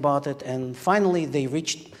it, and finally they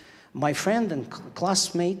reached my friend and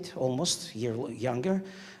classmate, almost a year younger,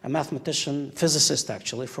 a mathematician, physicist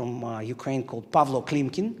actually, from Ukraine called Pavlo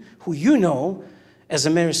Klimkin, who you know as a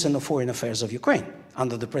Minister of Foreign Affairs of Ukraine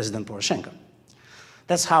under the President Poroshenko.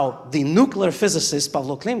 That's how the nuclear physicist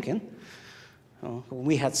Pavlo Klimkin,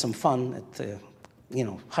 we had some fun at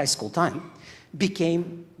high school time,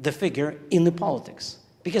 became the figure in the politics.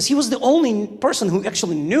 Because he was the only person who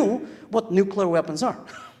actually knew what nuclear weapons are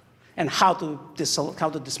and how to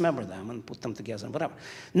dismember them and put them together and whatever.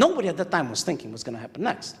 Nobody at that time was thinking what's going to happen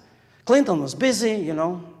next. Clinton was busy,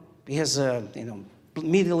 he has,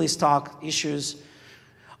 Middle East talk issues.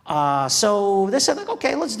 So they said, like,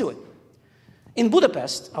 okay, let's do it. In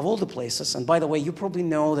Budapest, of all the places, and by the way, you probably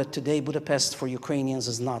know that today Budapest for Ukrainians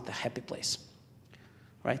is not a happy place,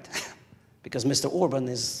 right? Because Mr. Orban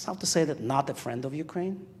is, how to say that, not a friend of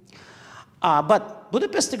Ukraine. But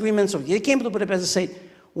Budapest agreements, they came to Budapest and said,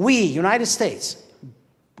 we, United States,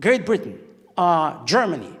 Great Britain,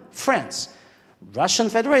 Germany, France, Russian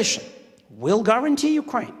Federation, will guarantee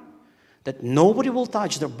Ukraine that nobody will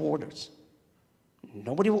touch their borders.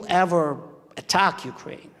 Nobody will ever attack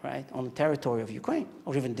Ukraine, right, on the territory of Ukraine,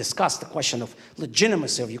 or even discuss the question of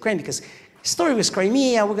legitimacy of Ukraine, because story with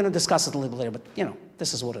Crimea, we're going to discuss it a little bit later, but, you know,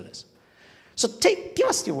 this is what it is. So give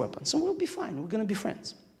us your weapons, and we'll be fine. We're going to be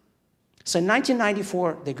friends. So in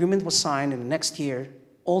 1994, the agreement was signed, and the next year,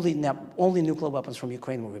 all the nuclear weapons from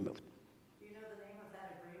Ukraine were removed. Do you know the name of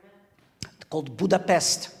that agreement? It's called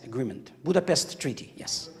Budapest Agreement, Budapest Treaty,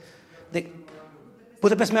 yes. The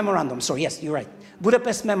Budapest Memorandum, sorry, yes, you're right.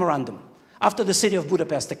 Budapest Memorandum. After the city of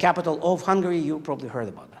Budapest, the capital of Hungary, you probably heard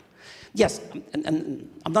about that. Yes, and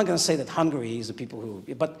I'm not going to say that Hungary is the people who,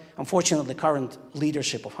 but unfortunately, the current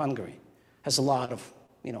leadership of Hungary has a lot of,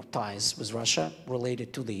 you know, ties with Russia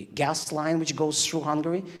related to the gas line which goes through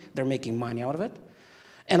Hungary. They're making money out of it.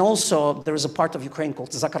 And also, there is a part of Ukraine called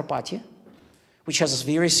Zakarpattia, which has a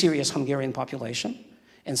very serious Hungarian population,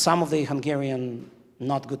 and some of the Hungarian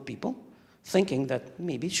not good people thinking that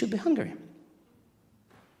maybe it should be Hungary.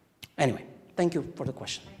 Anyway, thank you for the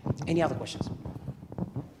question. Any other questions?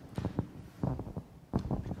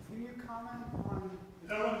 Can you comment on...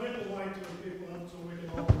 Ellen, get the light to the people up so we can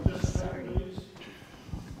all participate, please.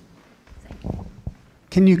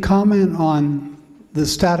 Can you comment on the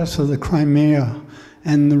status of the Crimea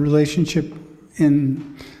and the relationship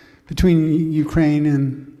between Ukraine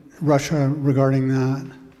and Russia regarding that?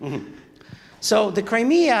 Mm-hmm. So the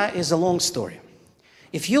Crimea is a long story.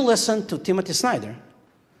 If you listen to Timothy Snyder,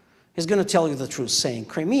 he's going to tell you the truth, saying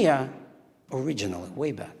Crimea, originally,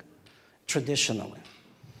 way back, traditionally,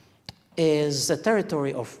 is the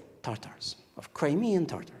territory of Tatars, of Crimean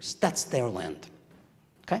Tatars. That's their land,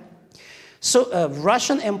 okay? So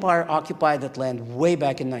Russian Empire occupied that land way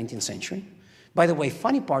back in 19th century. By the way,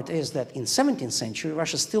 funny part is that in 17th century,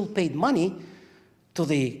 Russia still paid money to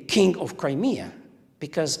the king of Crimea,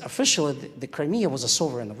 because officially the Crimea was a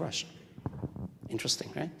sovereign of Russia. Interesting,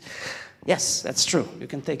 right? Yes, that's true. You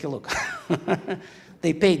can take a look.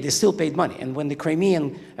 They still paid money. And when the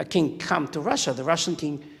Crimean king come to Russia, the Russian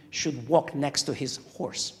king should walk next to his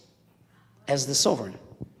horse as the sovereign,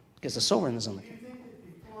 because the sovereign is on the king. Do you think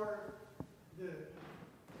that before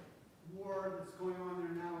the war that's going on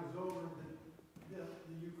there now is over, that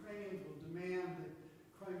the Ukrainians will demand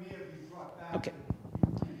that Crimea be brought back? Okay.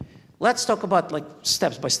 Let's talk about like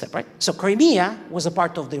steps by step, right? So Crimea was a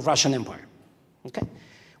part of the Russian Empire, okay?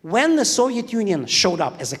 When the Soviet Union showed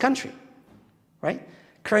up as a country, right,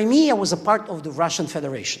 Crimea was a part of the Russian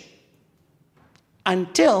Federation.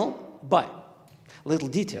 Until, but, little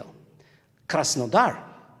detail, Krasnodar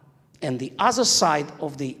and the other side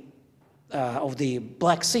of the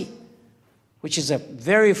Black Sea, which is a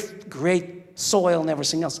very great soil and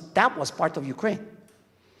everything else, that was part of Ukraine.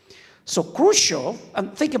 So Khrushchev,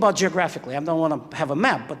 and think about geographically, I don't want to have a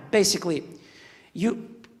map, but basically,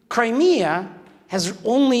 Crimea has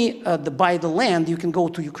only, by the land, you can go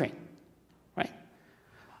to Ukraine, right?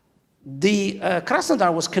 The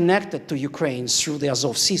Krasnodar was connected to Ukraine through the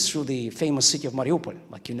Azov Sea, through the famous city of Mariupol,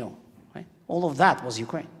 like you know, right? All of that was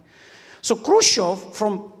Ukraine. So Khrushchev,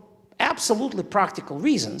 from absolutely practical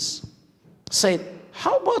reasons, said,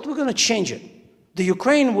 how about we're going to change it? The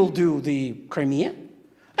Ukraine will do the Crimea,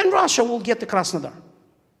 and Russia will get the Krasnodar,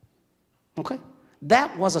 okay?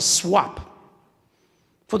 That was a swap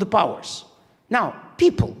for the powers. Now,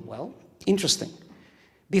 people, well, interesting.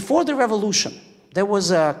 Before the revolution, there was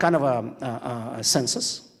a kind of a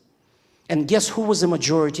census. And guess who was the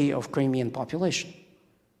majority of Crimean population?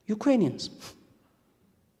 Ukrainians.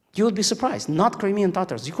 You would be surprised. Not Crimean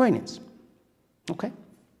Tatars, Ukrainians. Okay?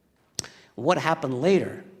 What happened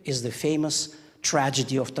later is the famous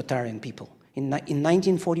tragedy of Tatarian people. In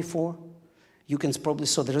 1944, you can probably,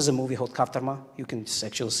 so there is a movie called Kaftarma. You can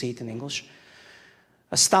actually see it in English.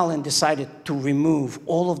 Stalin decided to remove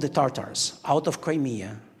all of the Tatars out of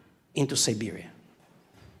Crimea into Siberia.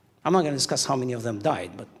 I'm not going to discuss how many of them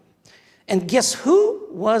died, but... And guess who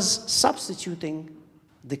was substituting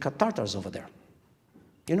the Tatars over there?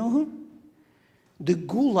 You know who? The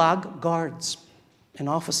Gulag guards and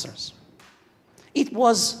officers. It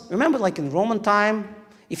was, remember like in Roman time,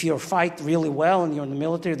 if you fight really well and you're in the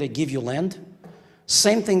military, they give you land.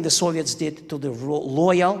 Same thing the Soviets did to the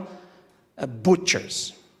loyal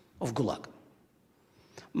butchers of Gulag.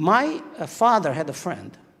 My father had a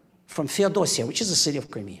friend from Feodosia, which is the city of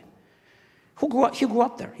Crimea. He grew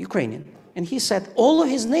up there, Ukrainian. And he said all of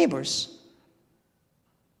his neighbors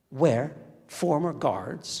were former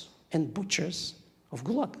guards and butchers of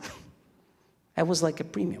Gulag. That was like a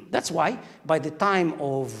premium. That's why by the time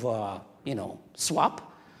of,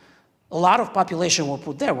 swap, a lot of population were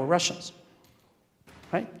put there were Russians,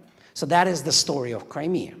 right? So that is the story of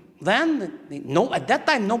Crimea. Then, at that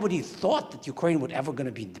time, nobody thought that Ukraine would ever going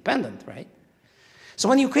to be independent, right? So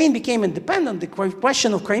when Ukraine became independent, the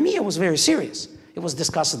question of Crimea was very serious. It was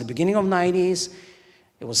discussed at the beginning of the 90s.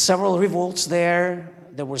 There was several revolts there.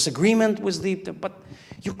 There was agreement with but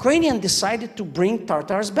Ukrainian decided to bring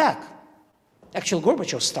Tatars back. Actually,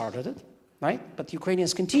 Gorbachev started it, right? But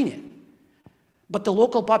Ukrainians continued. But the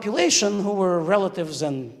local population, who were relatives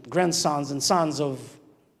and grandsons and sons of,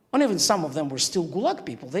 and even some of them were still Gulag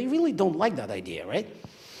people, they really don't like that idea, right?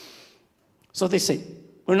 So they say,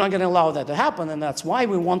 we're not going to allow that to happen, and that's why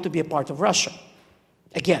we want to be a part of Russia.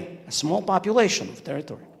 Again, a small population of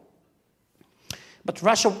territory. But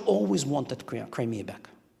Russia always wanted Crimea back.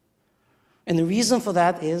 And the reason for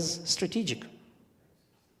that is strategic.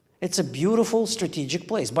 It's a beautiful strategic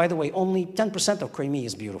place. By the way, only 10% of Crimea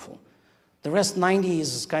is beautiful. The rest 90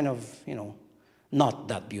 is kind of, not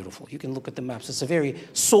that beautiful. You can look at the maps. It's a very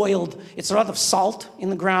soiled, it's a lot of salt in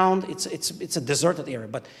the ground. It's a deserted area.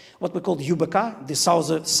 But what we call Yubeka, the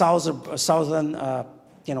southern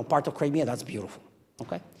part of Crimea, that's beautiful.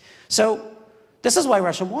 Okay? So this is why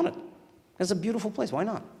Russia wanted it. It's a beautiful place. Why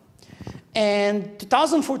not? And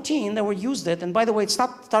 2014, they used it. And by the way, it's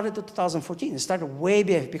not started in 2014. It started way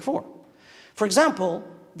before. For example,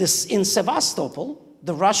 in Sevastopol,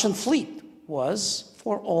 the Russian fleet was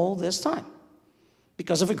for all this time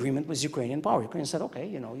because of agreement with Ukrainian power. Ukraine said, okay,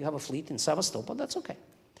 you have a fleet in Sevastopol, that's okay.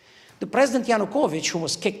 The President Yanukovych, who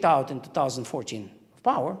was kicked out in 2014 of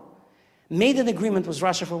power, made an agreement with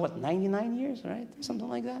Russia for 99 years, right? Something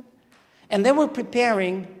like that. And they were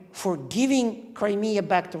preparing for giving Crimea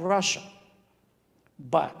back to Russia.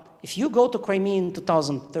 But if you go to Crimea in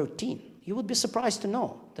 2013, you would be surprised to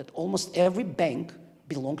know that almost every bank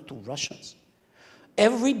belonged to Russians.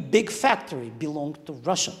 Every big factory belonged to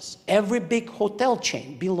Russians. Every big hotel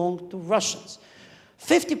chain belonged to Russians.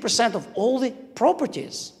 50% of all the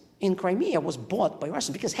properties in Crimea was bought by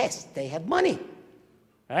Russians because, yes, they had money,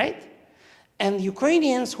 right? And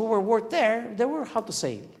Ukrainians who worked there, they were,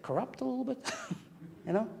 corrupt a little bit,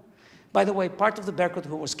 By the way, part of the Berkut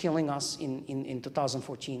who was killing us in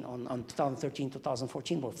 2014, on 2013,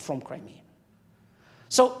 2014, were from Crimea.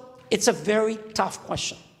 So it's a very tough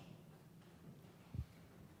question.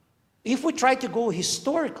 If we try to go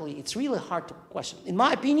historically, it's really hard to question. In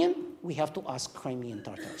my opinion, we have to ask Crimean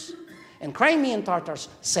Tatars. And Crimean Tatars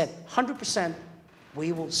said 100%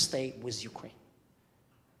 we will stay with Ukraine.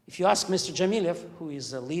 If you ask Mr. Jamilev, who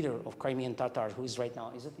is a leader of Crimean Tatar, who is right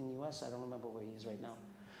now, is it in the US? I don't remember where he is right now.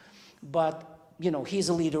 But, he's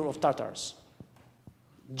a leader of Tatars.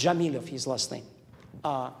 Jamilev, his last name.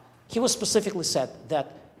 He was specifically said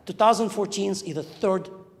that 2014 is the third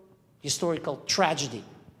historical tragedy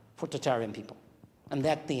for Tatarian people. And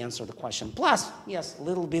that the answer to the question. Plus, yes, a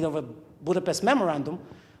little bit of a Budapest memorandum,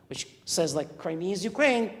 which says Crimea is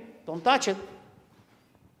Ukraine, don't touch it.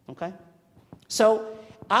 Okay? So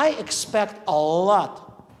I expect a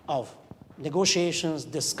lot of negotiations,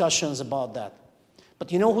 discussions about that.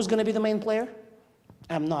 But you know who's going to be the main player?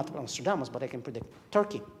 I'm not Nostradamus, but I can predict.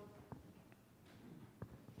 Turkey.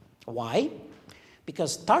 Why?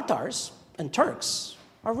 Because Tatars and Turks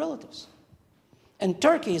are relatives. And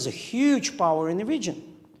Turkey is a huge power in the region.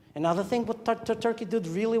 Another thing what Turkey did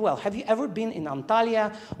really well. Have you ever been in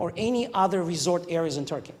Antalya or any other resort areas in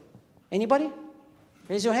Turkey? Anybody?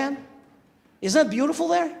 Raise your hand. Isn't it beautiful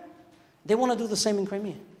there? They want to do the same in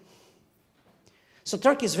Crimea. So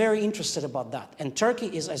Turkey is very interested about that. And Turkey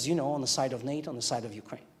is, as you know, on the side of NATO, on the side of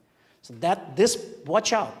Ukraine. So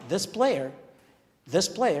watch out, this player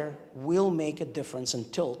will make a difference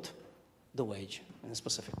and tilt the wage in a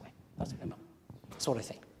specific way. That's what I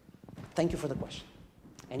think. Thank you for the question.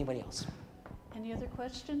 Anybody else? Any other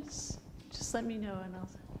questions? Just let me know and I'll...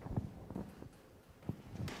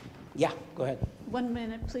 Yeah, go ahead. 1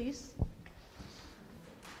 minute, please.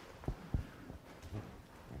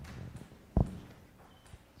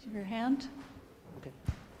 Your hand? Okay.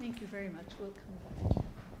 Thank you very much. We'll come back.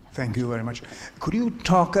 Thank you very much. Could you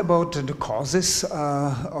talk about the causes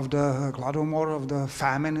of the Gladomor, of the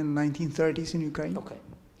famine in the 1930s in Ukraine? Okay.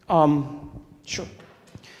 Sure.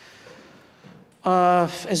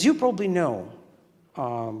 As you probably know,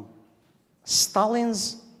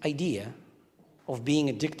 Stalin's idea of being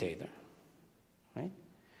a dictator, right,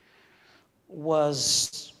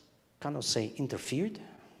 was interfered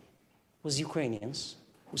was Ukrainians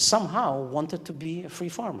who somehow wanted to be free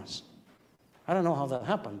farmers. I don't know how that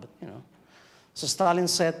happened, but you know. So Stalin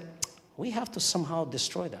said, we have to somehow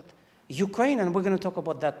destroy that. Ukraine, and we're going to talk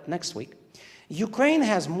about that next week, Ukraine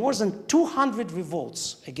has more than 200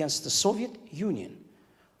 revolts against the Soviet Union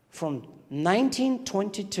from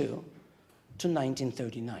 1922 to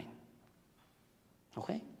 1939.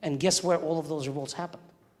 Okay? And guess where all of those revolts happened?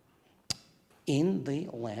 In the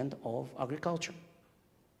land of agriculture.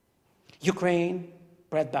 Ukraine,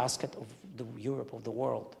 breadbasket of the Europe, of the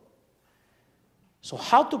world. So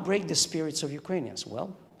how to break the spirits of Ukrainians?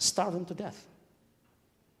 Well, starve them to death.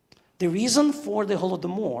 The reason for the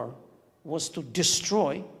Holodomor was to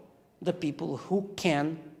destroy the people who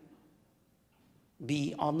can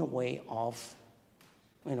be on the way of,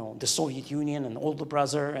 you know, the Soviet Union and older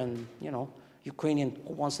brother and, you know, Ukrainian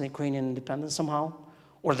wants an Ukrainian independence somehow,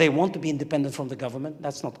 or they want to be independent from the government.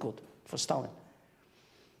 That's not good for Stalin.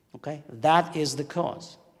 Okay? That is the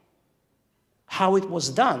cause. How it was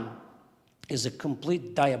done is a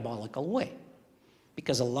complete diabolical way,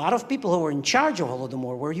 because a lot of people who were in charge of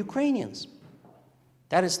Holodomor were Ukrainians.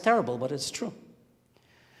 That is terrible, but it's true.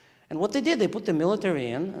 And what they did, they put the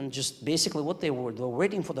military in, and just basically what they were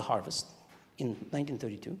waiting for the harvest in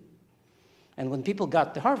 1932. And when people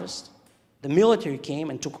got the harvest, the military came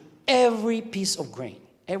and took every piece of grain,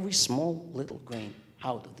 every small little grain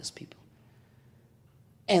out of these people.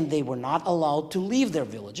 And they were not allowed to leave their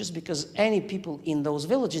villages because any people in those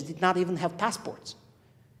villages did not even have passports.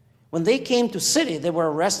 When they came to city, they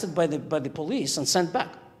were arrested by the police and sent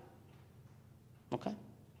back. Okay?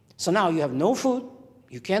 So now you have no food,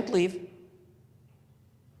 you can't leave,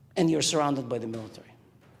 and you're surrounded by the military.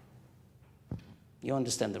 You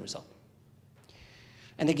understand the result.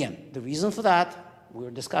 And again, the reason for that,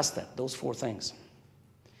 we'll discuss that, those four things.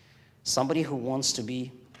 Somebody who wants to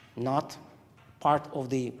be not part of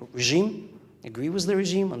the regime, agree with the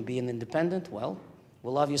regime and be an independent, well,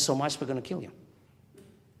 we love you so much, we're going to kill you.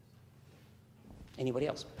 Anybody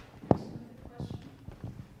else?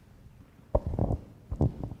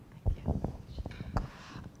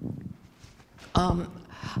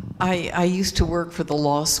 I used to work for the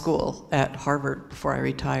law school at Harvard before I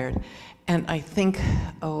retired, and I think,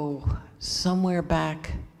 somewhere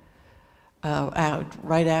back,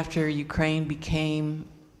 right after Ukraine became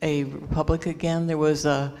a republic again, there was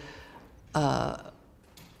a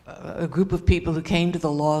group of people who came to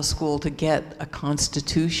the law school to get a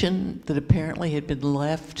constitution that apparently had been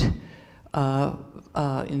left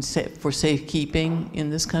for safekeeping in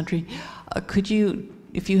this country. Could you,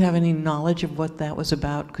 if you have any knowledge of what that was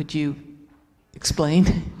about, could you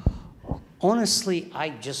explain? Honestly, I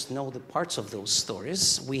just know the parts of those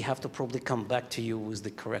stories. We have to probably come back to you with the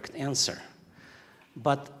correct answer.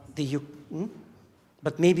 But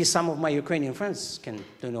but maybe some of my Ukrainian friends can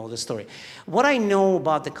know the story. What I know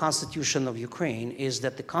about the Constitution of Ukraine is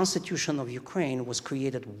that the Constitution of Ukraine was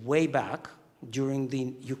created way back during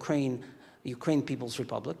the Ukraine People's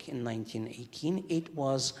Republic in 1918. It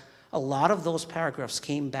was, a lot of those paragraphs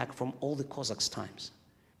came back from all the Cossacks' times.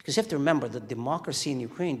 Because you have to remember that democracy in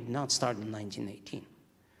Ukraine did not start in 1918.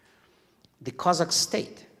 The Cossack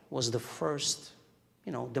state was the first,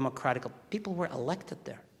 democratic, people were elected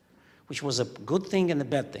there, which was a good thing and a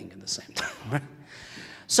bad thing at the same time.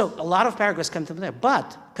 So a lot of paragraphs come from there,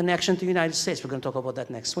 but connection to the United States, we're going to talk about that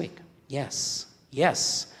next week. Yes,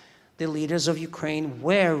 the leaders of Ukraine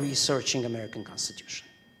were researching American Constitution.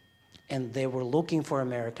 And they were looking for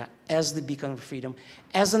America as the beacon of freedom,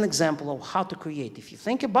 as an example of how to create. If you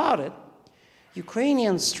think about it,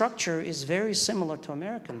 Ukrainian structure is very similar to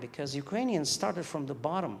American, because Ukrainians started from the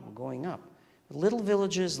bottom going up. Little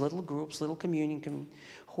villages, little groups, little communities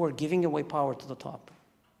who are giving away power to the top.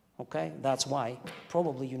 Okay? That's why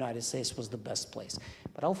probably United States was the best place.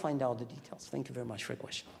 But I'll find out the details. Thank you very much for your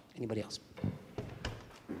question. Anybody else?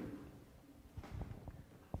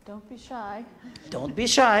 Don't be shy. Don't be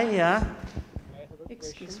shy, yeah.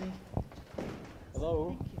 Excuse me.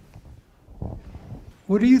 Hello.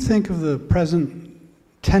 What do you think of the present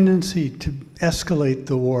tendency to escalate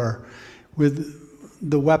the war with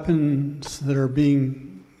the weapons that are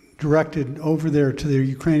being directed over there to the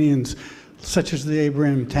Ukrainians, such as the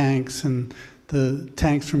Abraham tanks and the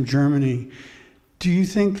tanks from Germany? Do you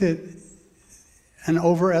think that an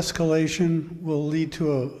over-escalation will lead to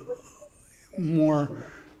a more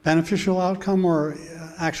beneficial outcome, or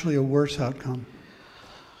actually a worse outcome?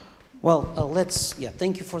 Well,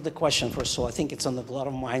 thank you for the question, first of all. I think it's on a lot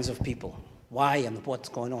of minds of people, why and what's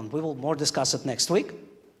going on. We will more discuss it next week.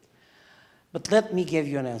 But let me give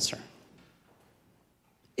you an answer.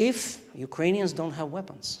 If Ukrainians don't have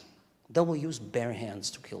weapons, they will use bare hands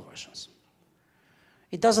to kill Russians.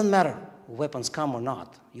 It doesn't matter weapons come or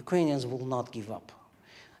not. Ukrainians will not give up.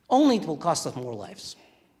 Only it will cost us more lives.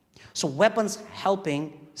 So weapons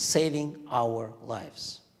helping saving our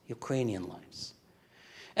lives, Ukrainian lives.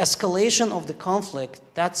 Escalation of the conflict,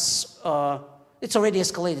 it's already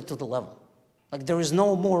escalated to the level. Like there is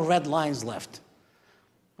no more red lines left.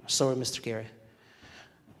 Sorry, Mr. Kerry.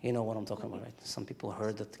 You know what I'm talking about, right? Some people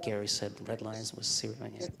heard that Kerry said red lines was Syria.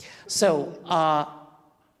 So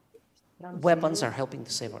weapons are helping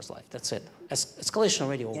to save our life. That's it. Escalation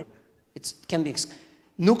already over. It can be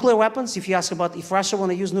nuclear weapons. If you ask about if Russia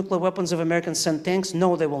want to use nuclear weapons, if Americans send tanks,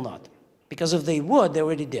 no, they will not. Because if they would, they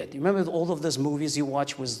already did. You remember all of those movies you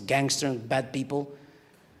watch with gangster and bad people?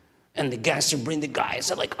 And the gangster bring the guy and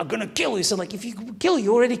said, like, I'm going to kill you. He said, like, if you kill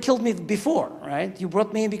you already killed me before, right? You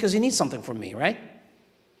brought me in because you need something from me, right?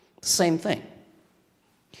 Same thing.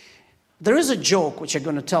 There is a joke, which I'm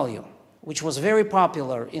going to tell you, which was very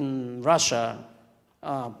popular in Russia,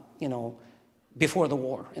 before the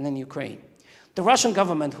war, and in Ukraine. The Russian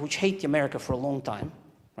government, which hated America for a long time,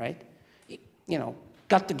 right,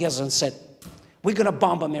 got together and said, we're going to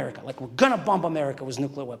bomb America. Like, we're going to bomb America with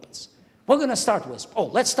nuclear weapons. We're going to start with,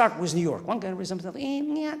 let's start with New York. One guy reasoned,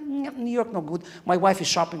 New York, no good. My wife is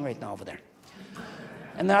shopping right now over there.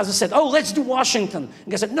 And the other said, let's do Washington.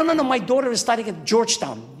 And I said, no, my daughter is studying at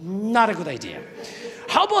Georgetown. Not a good idea.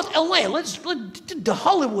 How about LA? The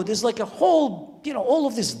Hollywood is like a whole, all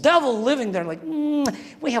of this devil living there. Like,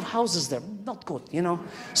 we have houses there. Not good,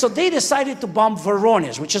 So they decided to bomb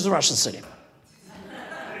Voronezh, which is a Russian city.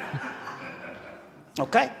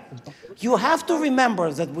 Okay? You have to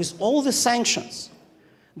remember that with all the sanctions,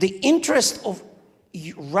 the interest of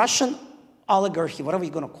Russian oligarchy, whatever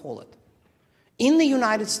you're going to call it, in the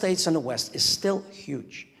United States and the West is still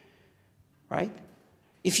huge, right?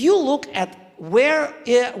 If you look at where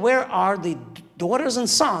are the daughters and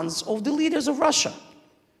sons of the leaders of Russia,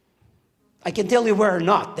 I can tell you where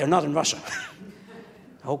not. They're not in Russia.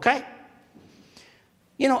 Okay?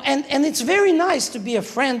 And it's very nice to be a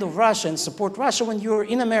friend of Russia and support Russia when you're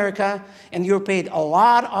in America and you're paid a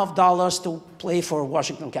lot of dollars to play for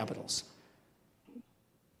Washington Capitals.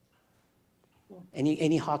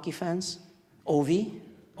 Any hockey fans?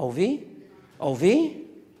 Mr.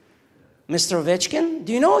 Ovechkin?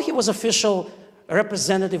 Do you know he was official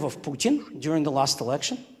representative of Putin during the last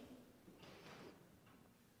election?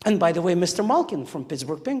 And by the way, Mr. Malkin from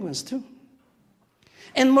Pittsburgh Penguins too.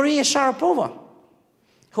 And Maria Sharapova,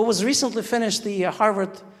 who was recently finished the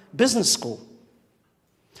Harvard Business School.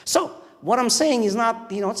 So what I'm saying is not,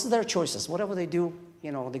 it's their choices. Whatever they do,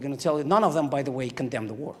 they're going to tell you. None of them, by the way, condemn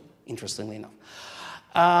the war, interestingly enough.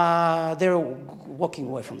 They're walking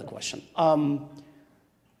away from the question.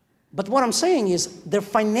 But what I'm saying is the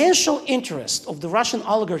financial interest of the Russian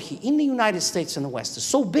oligarchy in the United States and the West is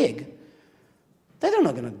so big that they're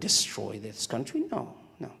not going to destroy this country. No.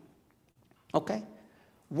 Okay?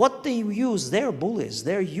 What they use, they're bullies.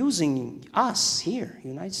 They're using us here,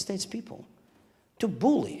 United States people, to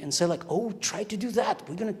bully and say like, try to do that.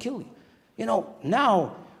 We're going to kill you.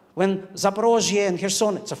 Now, when Zaporozhye and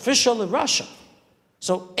Kherson, it's officially Russia.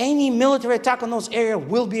 So any military attack on those areas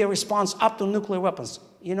will be a response up to nuclear weapons.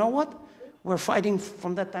 You know what? We're fighting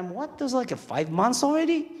from that time. What? There's like 5 months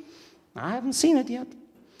already? I haven't seen it yet.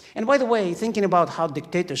 And by the way, thinking about how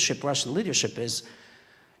dictatorship Russian leadership is,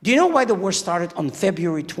 do you know why the war started on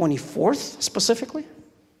February 24th specifically?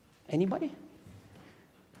 Anybody?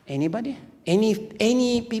 Anybody?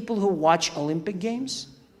 Any people who watch Olympic Games?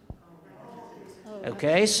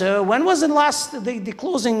 Okay, so when was the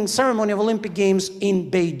closing ceremony of Olympic Games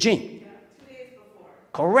in Beijing? 2 days before.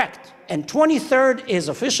 Correct. And 23rd is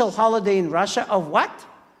official holiday in Russia of what?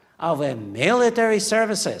 Of a military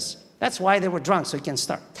services. That's why they were drunk, so you can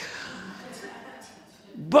start.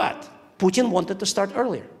 But Putin wanted to start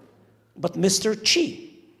earlier. But Mr.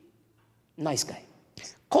 Xi, nice guy,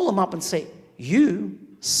 call him up and say, you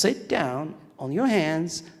sit down on your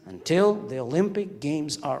hands until the Olympic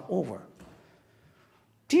Games are over.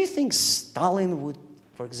 Do you think Stalin would,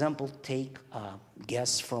 for example, take a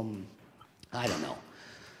guess from, I don't know,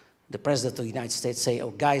 the President of the United States, say,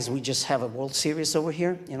 guys, we just have a World Series over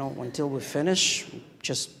here, until we finish,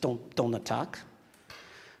 just don't attack.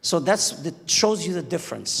 So that shows you the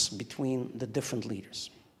difference between the different leaders.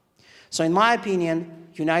 So in my opinion,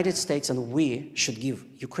 United States and we should give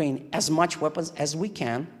Ukraine as much weapons as we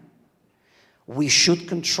can. We should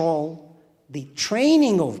control the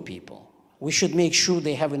training of people. We should make sure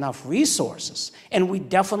they have enough resources. And we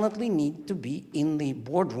definitely need to be in the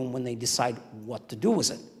boardroom when they decide what to do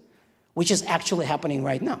with it, which is actually happening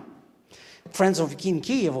right now. Friends of in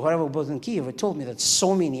Kiev, or whoever was in Kiev, told me that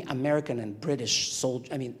so many American and British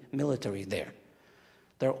military there.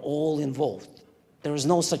 They're all involved. There is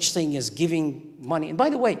no such thing as giving money. And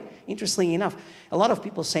by the way, interestingly enough, a lot of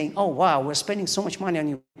people saying, oh, wow, we're spending so much money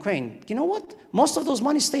on Ukraine. You know what? Most of those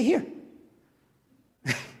money stay here.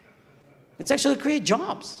 It's actually create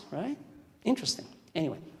jobs, right? Interesting.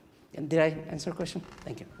 Anyway, and did I answer your question?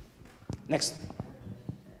 Thank you. Next.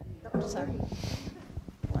 Oh, sorry.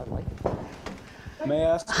 May I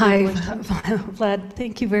ask? Hi, Vlad.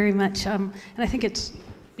 Thank you very much. And I think it's,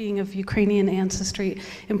 being of Ukrainian ancestry,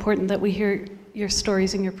 important that we hear your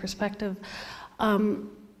stories and your perspective.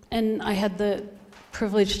 And I had the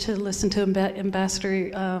privilege to listen to Ambassador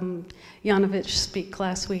Yanovich speak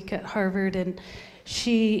last week at Harvard, and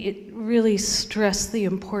she really stressed the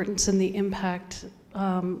importance and the impact,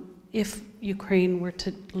 if Ukraine were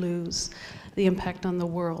to lose, the impact on the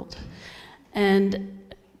world.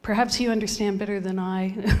 And perhaps you understand better than I,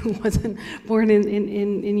 who wasn't born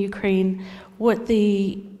in Ukraine,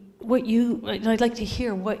 I'd like to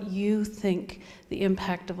hear what you think the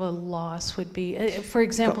impact of a loss would be. For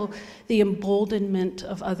example, the emboldenment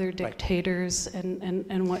of other dictators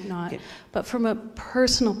and whatnot. Okay. But from a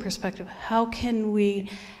personal perspective, how can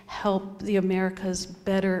we help the Americas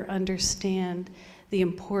better understand the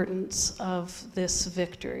importance of this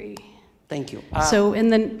victory? Thank you. So,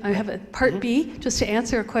 and then I have a part B, just to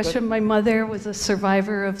answer a question. My mother was a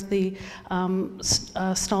survivor of the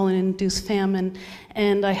Stalin-induced famine,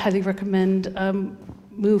 and I highly recommend a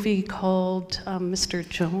movie called Mr.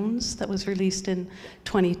 Jones that was released in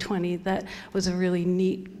 2020. That was a really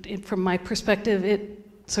neat, from my perspective, it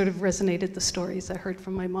sort of resonated the stories I heard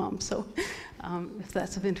from my mom. So, if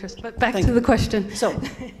that's of interest. But back to the question. So,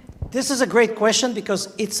 this is a great question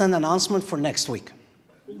because it's an announcement for next week.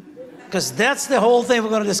 Because that's the whole thing we're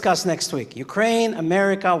going to discuss next week. Ukraine,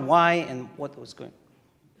 America, why, and what was going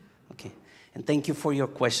on. Okay, and thank you for your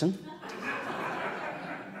question.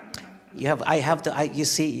 You have a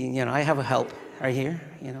help right here,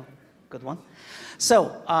 good one.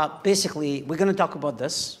 So basically, we're going to talk about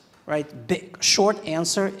this, right? Short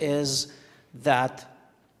answer is that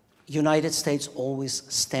United States always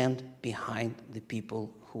stand behind the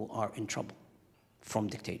people who are in trouble from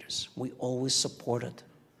dictators. We always supported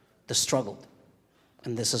the struggle.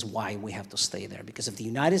 And this is why we have to stay there. Because if the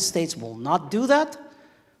United States will not do that,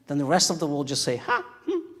 then the rest of the world just say,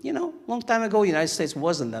 long time ago, the United States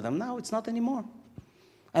wasn't that. And now it's not anymore.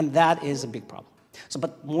 And that is a big problem. So,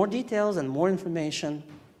 but more details and more information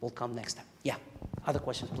will come next time. Yeah. Other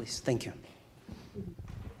questions, please. Thank you.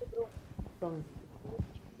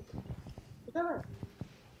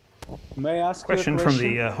 May I ask Question from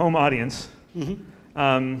the home audience.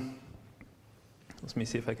 Mm-hmm. Let me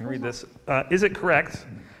see if I can read this. Is it correct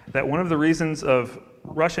that one of the reasons of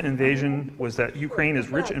Russian invasion was that Ukraine is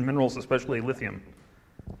rich in minerals, especially lithium?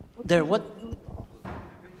 There, what?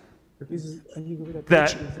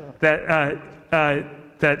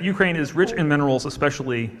 That Ukraine is rich in minerals,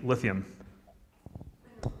 especially lithium.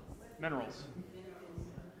 Minerals.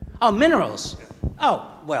 Oh, minerals.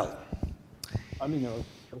 Oh, well.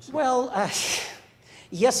 Well,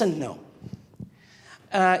 yes and no.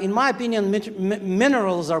 In my opinion,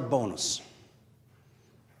 minerals are bonus.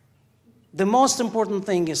 The most important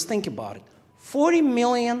thing is, think about it. 40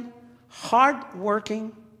 million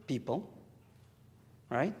hard-working people,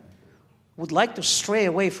 right, would like to stray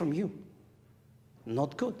away from you.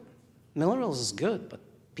 Not good. Minerals is good, but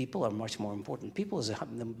people are much more important. People is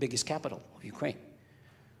the biggest capital of Ukraine.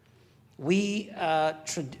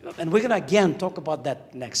 And we're going to again talk about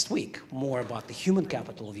that next week, more about the human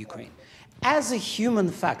capital of Ukraine. As a human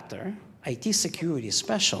factor, IT security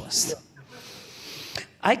specialist,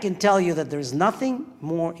 I can tell you that there's nothing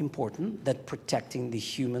more important than protecting the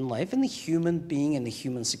human life and the human being and the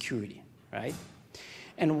human security, right?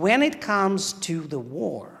 And when it comes to the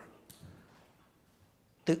war,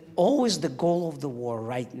 always the goal of the war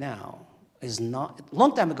right now is not, a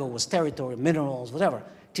long time ago was territory, minerals, whatever.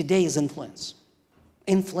 Today is influence.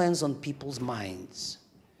 Influence on people's minds.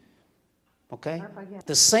 Okay?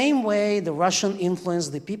 The same way the Russian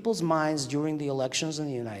influenced the people's minds during the elections in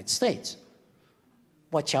the United States.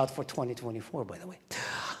 Watch out for 2024, by the way.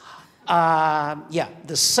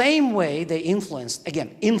 The same way they influenced,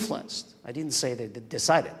 again, influenced. I didn't say they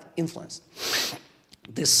decided, influenced.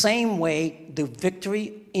 The same way the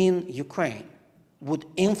victory in Ukraine would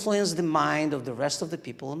influence the mind of the rest of the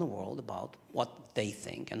people in the world about what they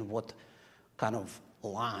think and what kind of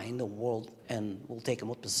line the world and will take and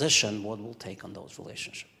what position world will take on those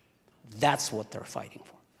relationships. That's what they're fighting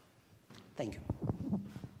for. Thank you.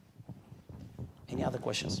 Any other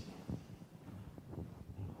questions?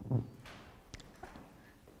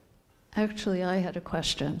 I Actually, I had a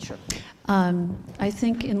question. Sure. I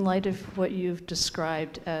think in light of what you've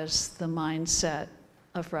described as the mindset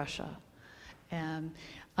of Russia,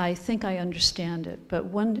 I think I understand it. But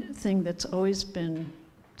one thing that's always been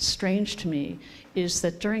strange to me is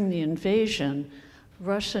that during the invasion,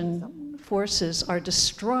 Russian forces are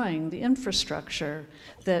destroying the infrastructure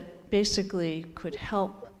that basically could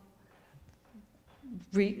help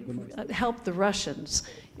the Russians,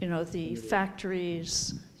 you know, the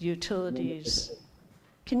factories, utilities.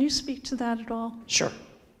 Can you speak to that at all? Sure.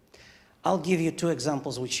 I'll give you two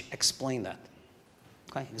examples which explain that.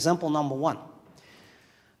 Okay. Example number one.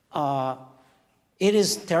 It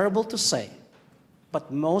is terrible to say,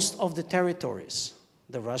 but most of the territories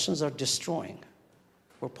the Russians are destroying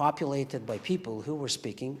were populated by people who were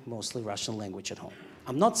speaking mostly Russian language at home.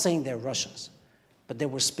 I'm not saying they're Russians, but they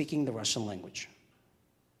were speaking the Russian language.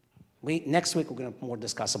 Next week, we're going to more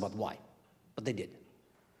discuss about why, but they did.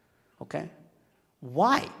 Okay?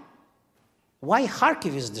 Why? Why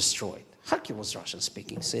Kharkiv is destroyed? Kharkiv was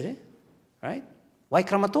Russian-speaking city, right? Why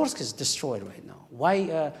Kramatorsk is destroyed right now?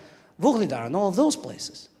 Why Vuhledar and all of those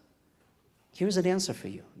places? Here's an answer for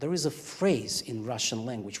you. There is a phrase in Russian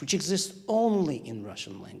language, which exists only in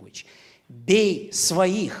Russian language. Бей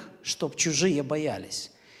своих, чтоб чужие боялись.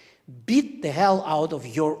 Beat the hell out of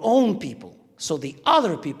your own people, so the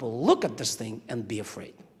other people look at this thing and be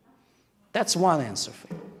afraid. That's one answer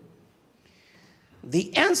for you.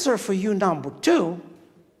 The answer for you, number two,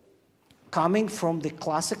 coming from the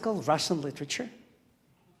classical Russian literature.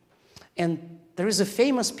 And there is a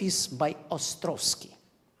famous piece by Ostrovsky.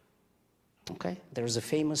 Okay? There is a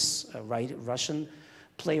famous Russian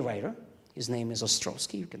playwright. His name is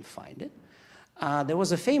Ostrovsky. You can find it. There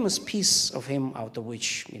was a famous piece of him out of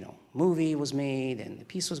which, you know, movie was made and the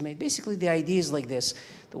piece was made. Basically, the idea is like this.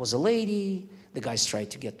 There was a lady. The guys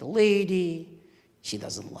tried to get the lady. She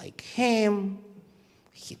doesn't like him.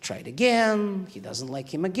 He tried again. He doesn't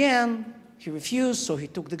like him again. He refused, so he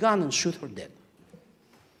took the gun and shot her dead.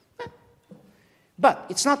 But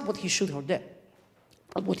it's not what he shot her dead.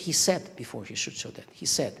 But what he said before he shot her dead. He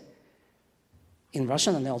said, in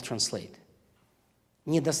Russian, and I'll translate,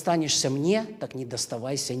 «Не достанешься мне, так не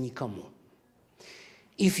доставайся никому».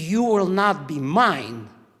 If you will not be mine,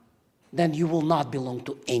 then you will not belong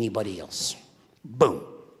to anybody else. Boom.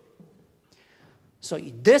 So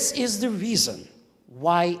this is the reason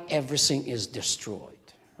why everything is destroyed,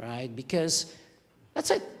 right? Because that's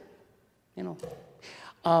it, you know.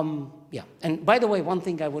 Yeah, and by the way, one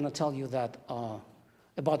thing I want to tell you that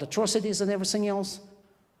about atrocities and everything else,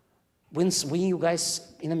 when you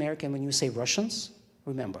guys in America, when you say Russians,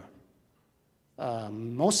 remember,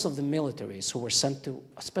 most of the militaries who were sent to,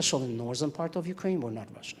 especially in the northern part of Ukraine, were not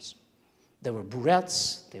Russians. There were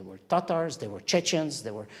Burats, there were Tatars, there were Chechens,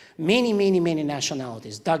 there were many, many, many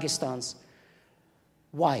nationalities, Dagestans.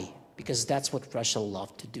 Why? Because that's what Russia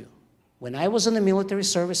loved to do. When I was in the military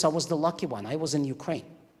service, I was the lucky one. I was in Ukraine.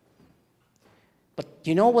 But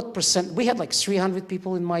you know what percent? We had like 300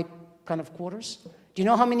 people in my kind of quarters. Do you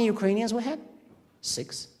know how many Ukrainians we had?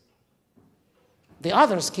 6. The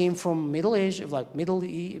others came from Middle Asia, like Middle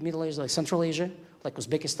Asia, like Central Asia, like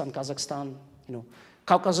Uzbekistan, Kazakhstan, you know,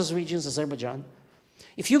 Caucasus regions, Azerbaijan.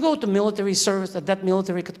 If you go to military service at that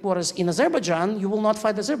military headquarters in Azerbaijan, you will not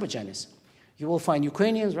find Azerbaijanis. You will find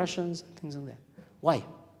Ukrainians, Russians, things like that. Why?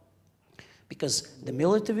 Because the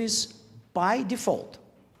militaries, by default,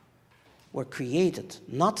 were created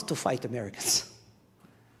not to fight Americans,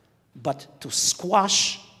 but to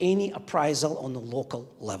squash any uprisal on the local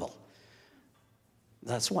level.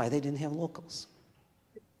 That's why they didn't have locals.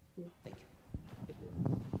 Thank you.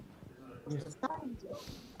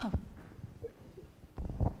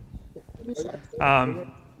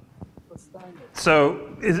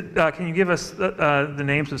 So, can you give us the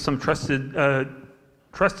names of some trusted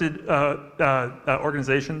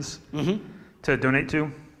organizations to donate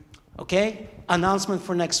to? Okay, announcement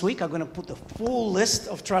for next week. I'm going to put a full list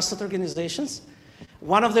of trusted organizations.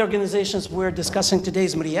 One of the organizations we're discussing today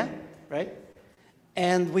is Maria, right?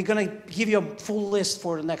 And we're going to give you a full list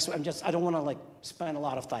for the next week. I don't want to like spend a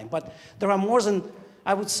lot of time, but there are more than,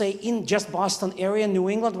 I would say, in just Boston area, New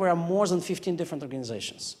England, there are more than 15 different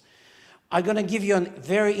organizations. I'm going to give you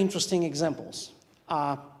very interesting examples.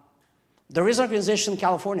 There is an organization in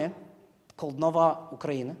California called Nova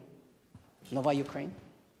Ukraine,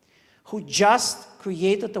 who just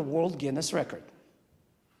created a World Guinness record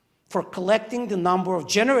for collecting the number of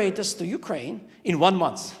generators to Ukraine in 1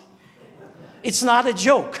 month. It's not a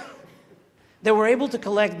joke. They were able to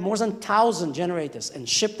collect more than 1,000 generators and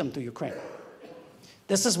ship them to Ukraine.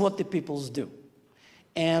 This is what the peoples do.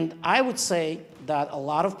 And I would say that a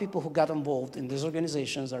lot of people who got involved in these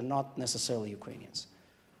organizations are not necessarily Ukrainians.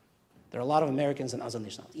 There are a lot of Americans and other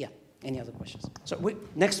nationalities. Yeah, any other questions? So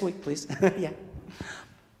next week, please. Yeah.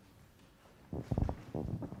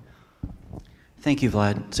 Thank you,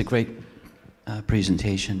 Vlad. It's a great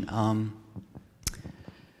presentation.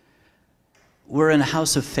 We're in a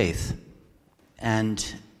house of faith,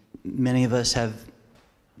 and many of us have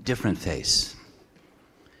different faiths.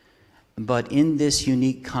 But in this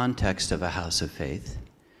unique context of a house of faith,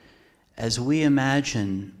 as we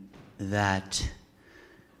imagine that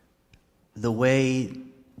the way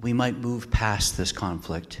we might move past this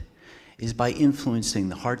conflict is by influencing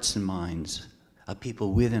the hearts and minds of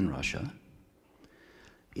people within Russia,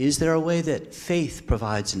 is there a way that faith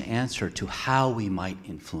provides an answer to how we might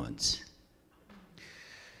influence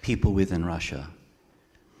people within Russia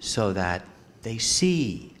so that they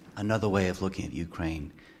see another way of looking at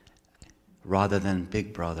Ukraine rather than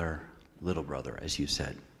big brother, little brother, as you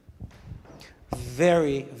said?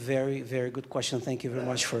 Very, very, very good question. Thank you very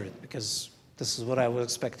much for it, because this is what I was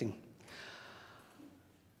expecting.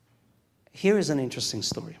 Here is an interesting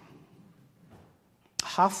story.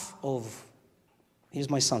 Here's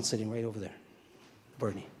my son sitting right over there,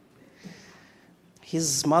 Bernie.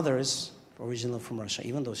 His mother is originally from Russia,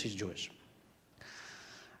 even though she's Jewish.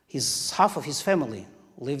 Half of his family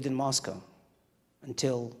lived in Moscow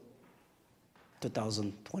until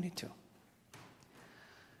 2022.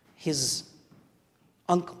 His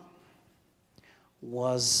uncle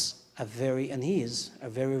was he is a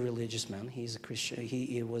very religious man. He's a Christian.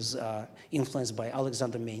 He was influenced by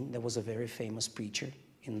Alexander Main. That was a very famous preacher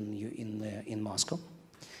in Moscow.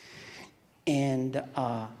 And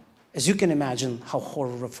as you can imagine, how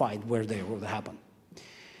horrified were they what happened.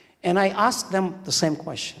 And I asked them the same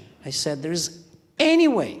question. I said, there's any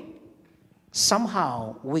way,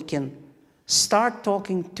 somehow, we can start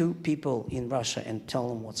talking to people in Russia and tell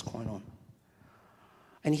them what's going on.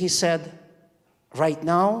 And he said, right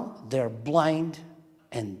now, they're blind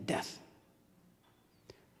and deaf.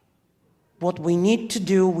 What we need to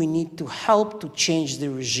do, we need to help to change the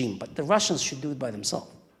regime, but the Russians should do it by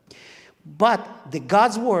themselves. But the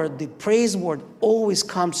God's word, the praise word, always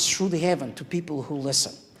comes through the heaven to people who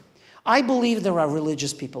listen. I believe there are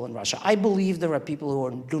religious people in Russia. I believe there are people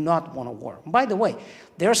who do not want a war. By the way,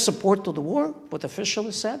 their support to the war, what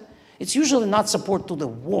officially said, it's usually not support to the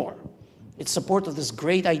war. It's support of this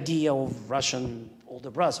great idea of Russian older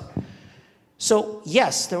brother. So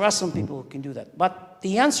yes, there are some people who can do that. But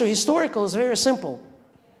the answer historical is very simple.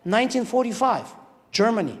 1945,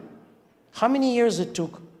 Germany. How many years it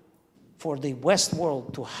took for the West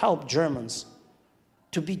world to help Germans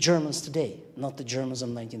to be Germans today, not the Germans in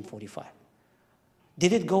 1945?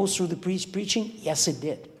 Did it go through the preaching? Yes, it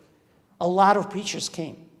did. A lot of preachers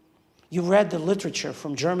came. You read the literature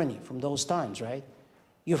from Germany from those times, right?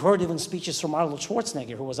 You've heard even speeches from Arnold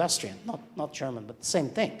Schwarzenegger, who was Austrian, not German, but the same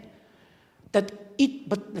thing. But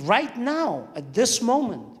right now, at this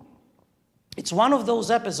moment, it's one of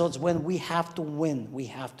those episodes when we have to win, we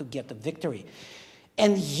have to get the victory.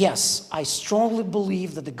 And yes, I strongly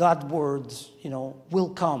believe that the God words, will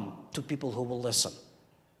come to people who will listen.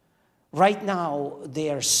 Right now, they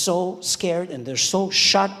are so scared and they're so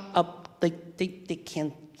shut up, they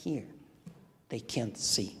can't hear. They can't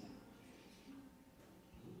see.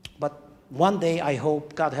 But one day, I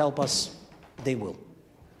hope, God help us, they will.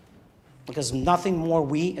 Because nothing more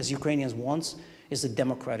we, as Ukrainians, want is the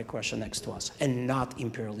democratic Russia next to us, and not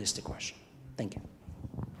imperialistic Russia. Thank you.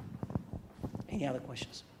 Any other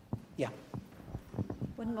questions? Yeah.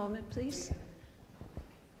 One moment, please.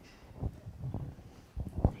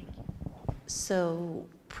 So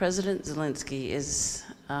President Zelensky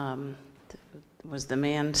was the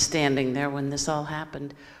man standing there when this all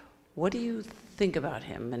happened. What do you think about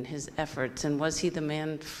him and his efforts? And was he the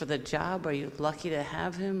man for the job? Are you lucky to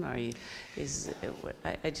have him? I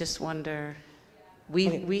just wonder.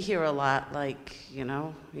 We hear a lot like,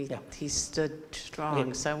 he stood strong.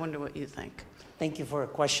 Okay. So I wonder what you think. Thank you for a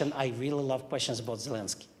question. I really love questions about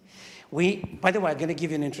Zelensky. By the way, I'm going to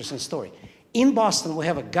give you an interesting story. In Boston, we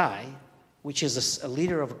have a guy, which is a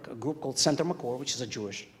leader of a group called Center McCord, which is a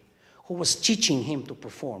Jewish, who was teaching him to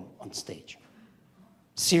perform on stage.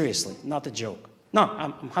 Seriously, not a joke. No,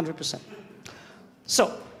 I'm 100%.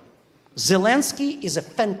 So, Zelensky is a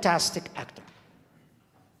fantastic actor,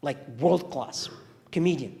 like world-class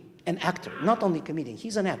comedian, an actor, not only comedian,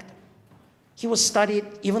 he's an actor. He was studied,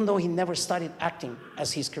 even though he never studied acting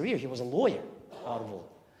as his career, he was a lawyer out of all.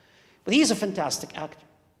 But he's a fantastic actor.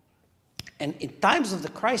 And in times of the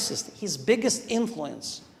crisis, his biggest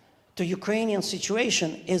influence to Ukrainian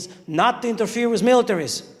situation is not to interfere with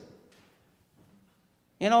militaries.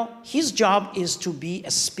 You know, his job is to be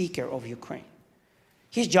a speaker of Ukraine.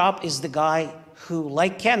 His job is the guy who,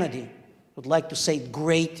 like Kennedy, would like to say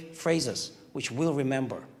great phrases, which we'll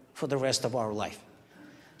remember for the rest of our life.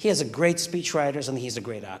 He has a great speechwriter and he's a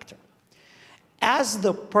great actor. As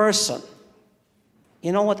the person,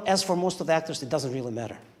 you know what, as for most of the actors, it doesn't really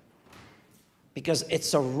matter. Because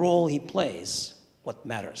it's a role he plays what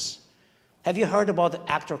matters. Have you heard about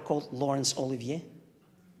the actor called Laurence Olivier?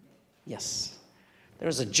 Yes.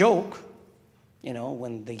 There's a joke, you know,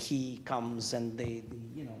 when he comes and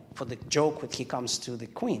you know, for the joke when he comes to the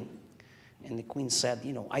Queen. And the Queen said,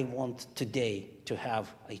 you know, I want today to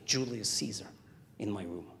have a Julius Caesar in my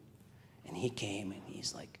room. And he came and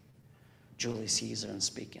he's like, Julius Caesar and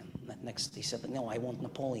speaking. Next he said, no, I want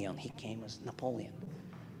Napoleon. He came as Napoleon.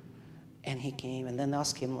 And he came and then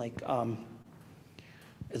asked him like, and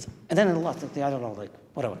then a lot, I don't know, like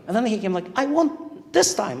whatever. And then he came like,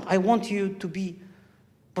 this time, I want you to be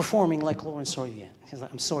performing like Laurence Olivier. He's like,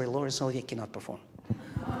 I'm sorry, Laurence Olivier cannot perform.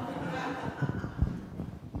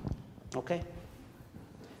 Okay?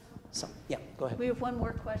 So, yeah, go ahead. We have one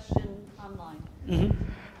more question online.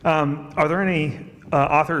 Mm-hmm. Are there any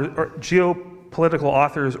authors or geopolitical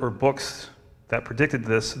authors or books that predicted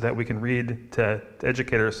this that we can read to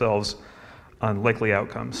educate ourselves on likely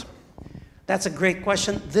outcomes? That's a great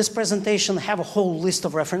question. This presentation have a whole list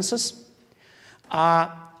of references.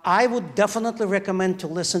 I would definitely recommend to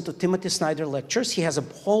listen to Timothy Snyder lectures. He has a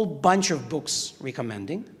whole bunch of books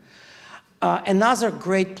recommending. Another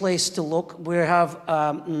great place to look, we have,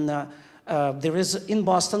 there is in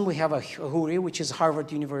Boston, we have a HURI, which is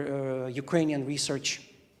Harvard Ukrainian Research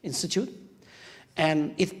Institute,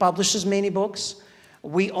 and it publishes many books.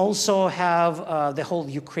 We also have the whole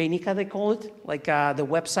Ukrainica, they call it, like the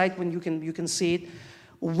website when you can see it.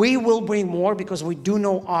 We will bring more because we do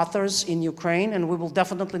know authors in Ukraine, and we will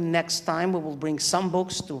definitely next time we will bring some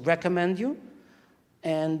books to recommend you.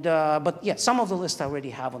 And but yeah, some of the list I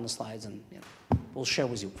already have on the slides, and you know, we'll share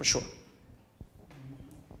with you for sure.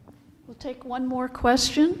 We'll take one more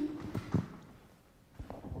question.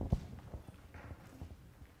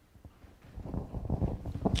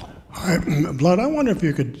 Hi, Vlad, I wonder if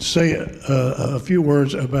you could say a few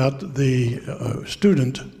words about the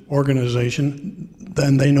student organization.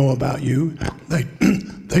 Then they know about you.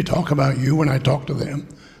 They talk about you when I talk to them,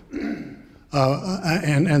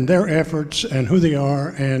 and their efforts and who they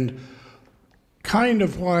are and kind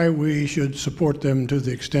of why we should support them to the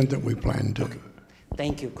extent that we plan to. Okay.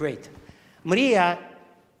 Thank you. Great. Mriya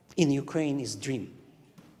in Ukraine is dream.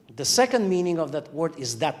 The second meaning of that word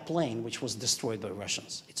is that plane which was destroyed by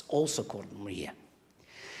Russians. It's also called Mriya.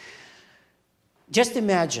 Just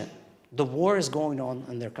imagine the war is going on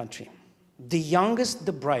in their country. The youngest,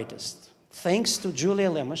 the brightest, thanks to Julia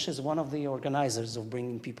Lemish, is one of the organizers of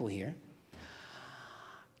bringing people here,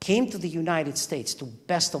 came to the United States to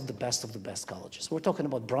best of the best colleges. We're talking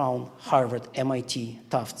about Brown, Harvard, MIT,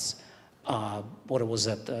 Tufts, what was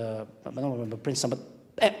that? I don't remember Princeton,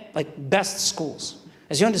 but like best schools.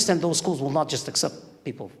 As you understand, those schools will not just accept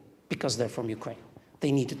people because they're from Ukraine.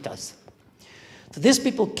 They need to test. So these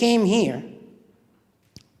people came here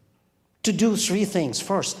to do three things.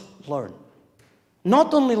 First, learn.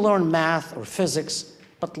 Not only learn math or physics,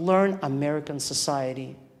 but learn American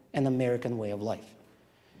society and American way of life.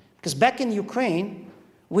 Because back in Ukraine,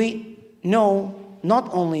 we know not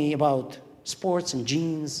only about sports and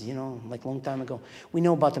genes, you know, like a long time ago, we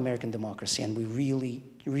know about American democracy, and we really,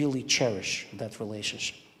 really cherish that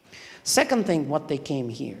relationship. Second thing, what they came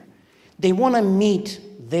here, they want to meet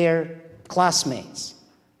their classmates,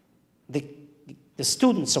 the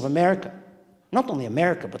students of America, not only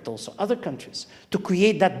America, but also other countries, to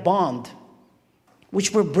create that bond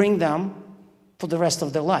which will bring them for the rest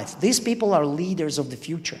of their life. These people are leaders of the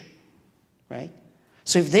future, right?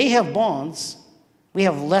 So if they have bonds, we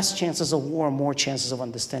have less chances of war, more chances of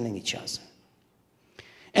understanding each other.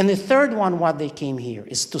 And the third one, why they came here,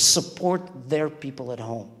 is to support their people at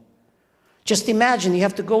home. Just imagine you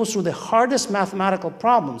have to go through the hardest mathematical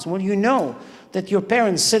problems when you know that your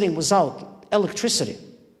parents sitting without electricity.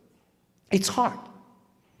 It's hard.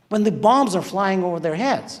 When the bombs are flying over their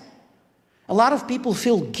heads, a lot of people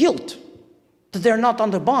feel guilt that they're not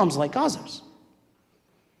under bombs like others.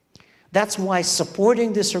 That's why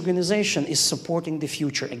supporting this organization is supporting the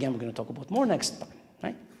future. Again, we're going to talk about more next time,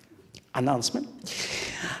 right? Announcement.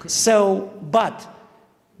 So, but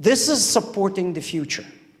this is supporting the future.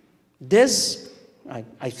 This, I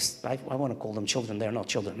want to call them children. They're not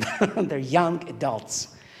children. They're young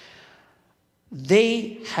adults.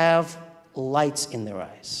 They have lights in their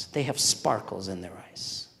eyes. They have sparkles in their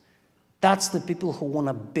eyes. That's the people who want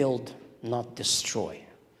to build, not destroy.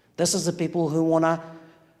 This is the people who want to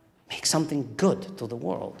make something good to the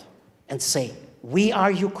world and say, we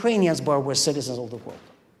are Ukrainians, but we're citizens of the world.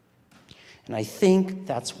 And I think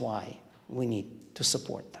that's why we need to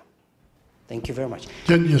support them. Thank you very much.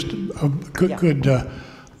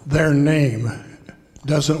 Their name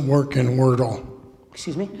doesn't work in Wordle.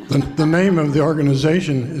 Excuse me? The name of the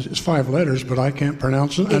organization is 5 letters, but I can't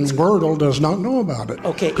pronounce it, and Wordle does not know about it.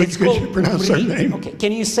 Okay, could you pronounce their name? Okay,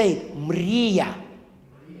 can you say Mria?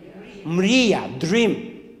 Mria, dream.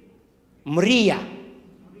 Mria.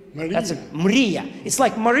 That's it, Mria. It's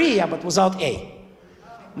like Maria, but without A.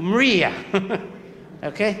 Mria.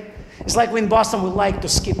 Okay? It's like we in Boston, we like to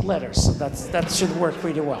skip letters, so that should work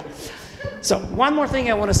pretty well. So one more thing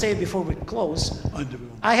I want to say before we close.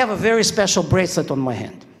 I have a very special bracelet on my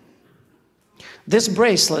hand. This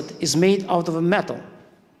bracelet is made out of a metal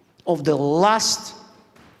of the last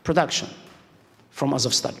production from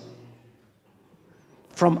Azovstal.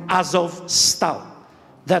 From Azovstal,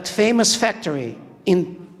 that famous factory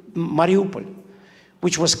in Mariupol,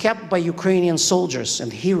 which was kept by Ukrainian soldiers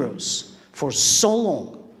and heroes for so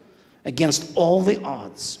long against all the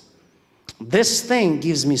odds. This thing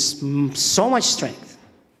gives me so much strength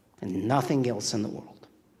and nothing else in the world.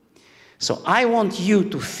 So I want you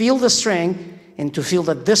to feel the strength and to feel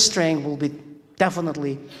that this strength will be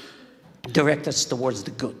definitely directed towards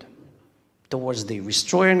the good, towards the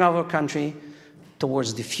restoring of our country,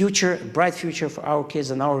 towards the future, a bright future for our kids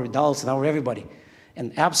and our adults and our everybody,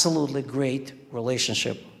 an absolutely great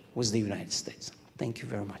relationship with the United States. Thank you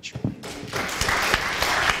very much.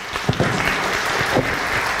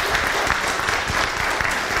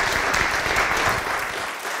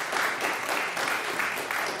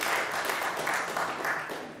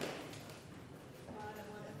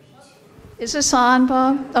 Is this on,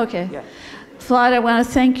 Bob? Okay. Yeah. Vlad, I want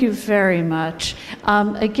to thank you very much.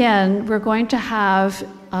 Again, we're going to have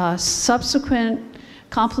a subsequent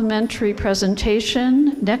complimentary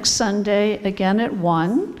presentation next Sunday, again at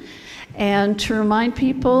 1. And to remind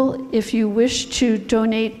people, if you wish to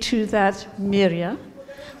donate to that Mirya,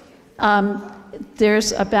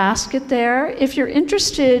 there's a basket there. If you're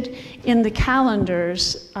interested in the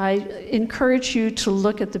calendars, I encourage you to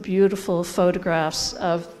look at the beautiful photographs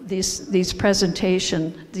of these pictures.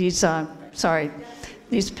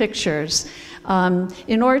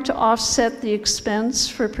 In order to offset the expense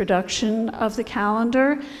for production of the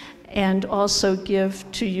calendar and also give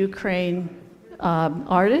to Ukraine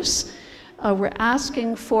artists, we're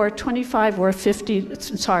asking for $25 or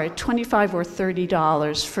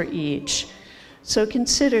 $30 for each. So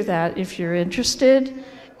consider that if you're interested.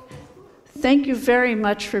 Thank you very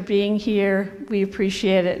much for being here. We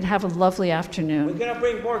appreciate it, and have a lovely afternoon. We're going to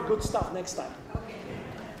bring more good stuff next time.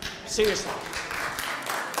 Seriously.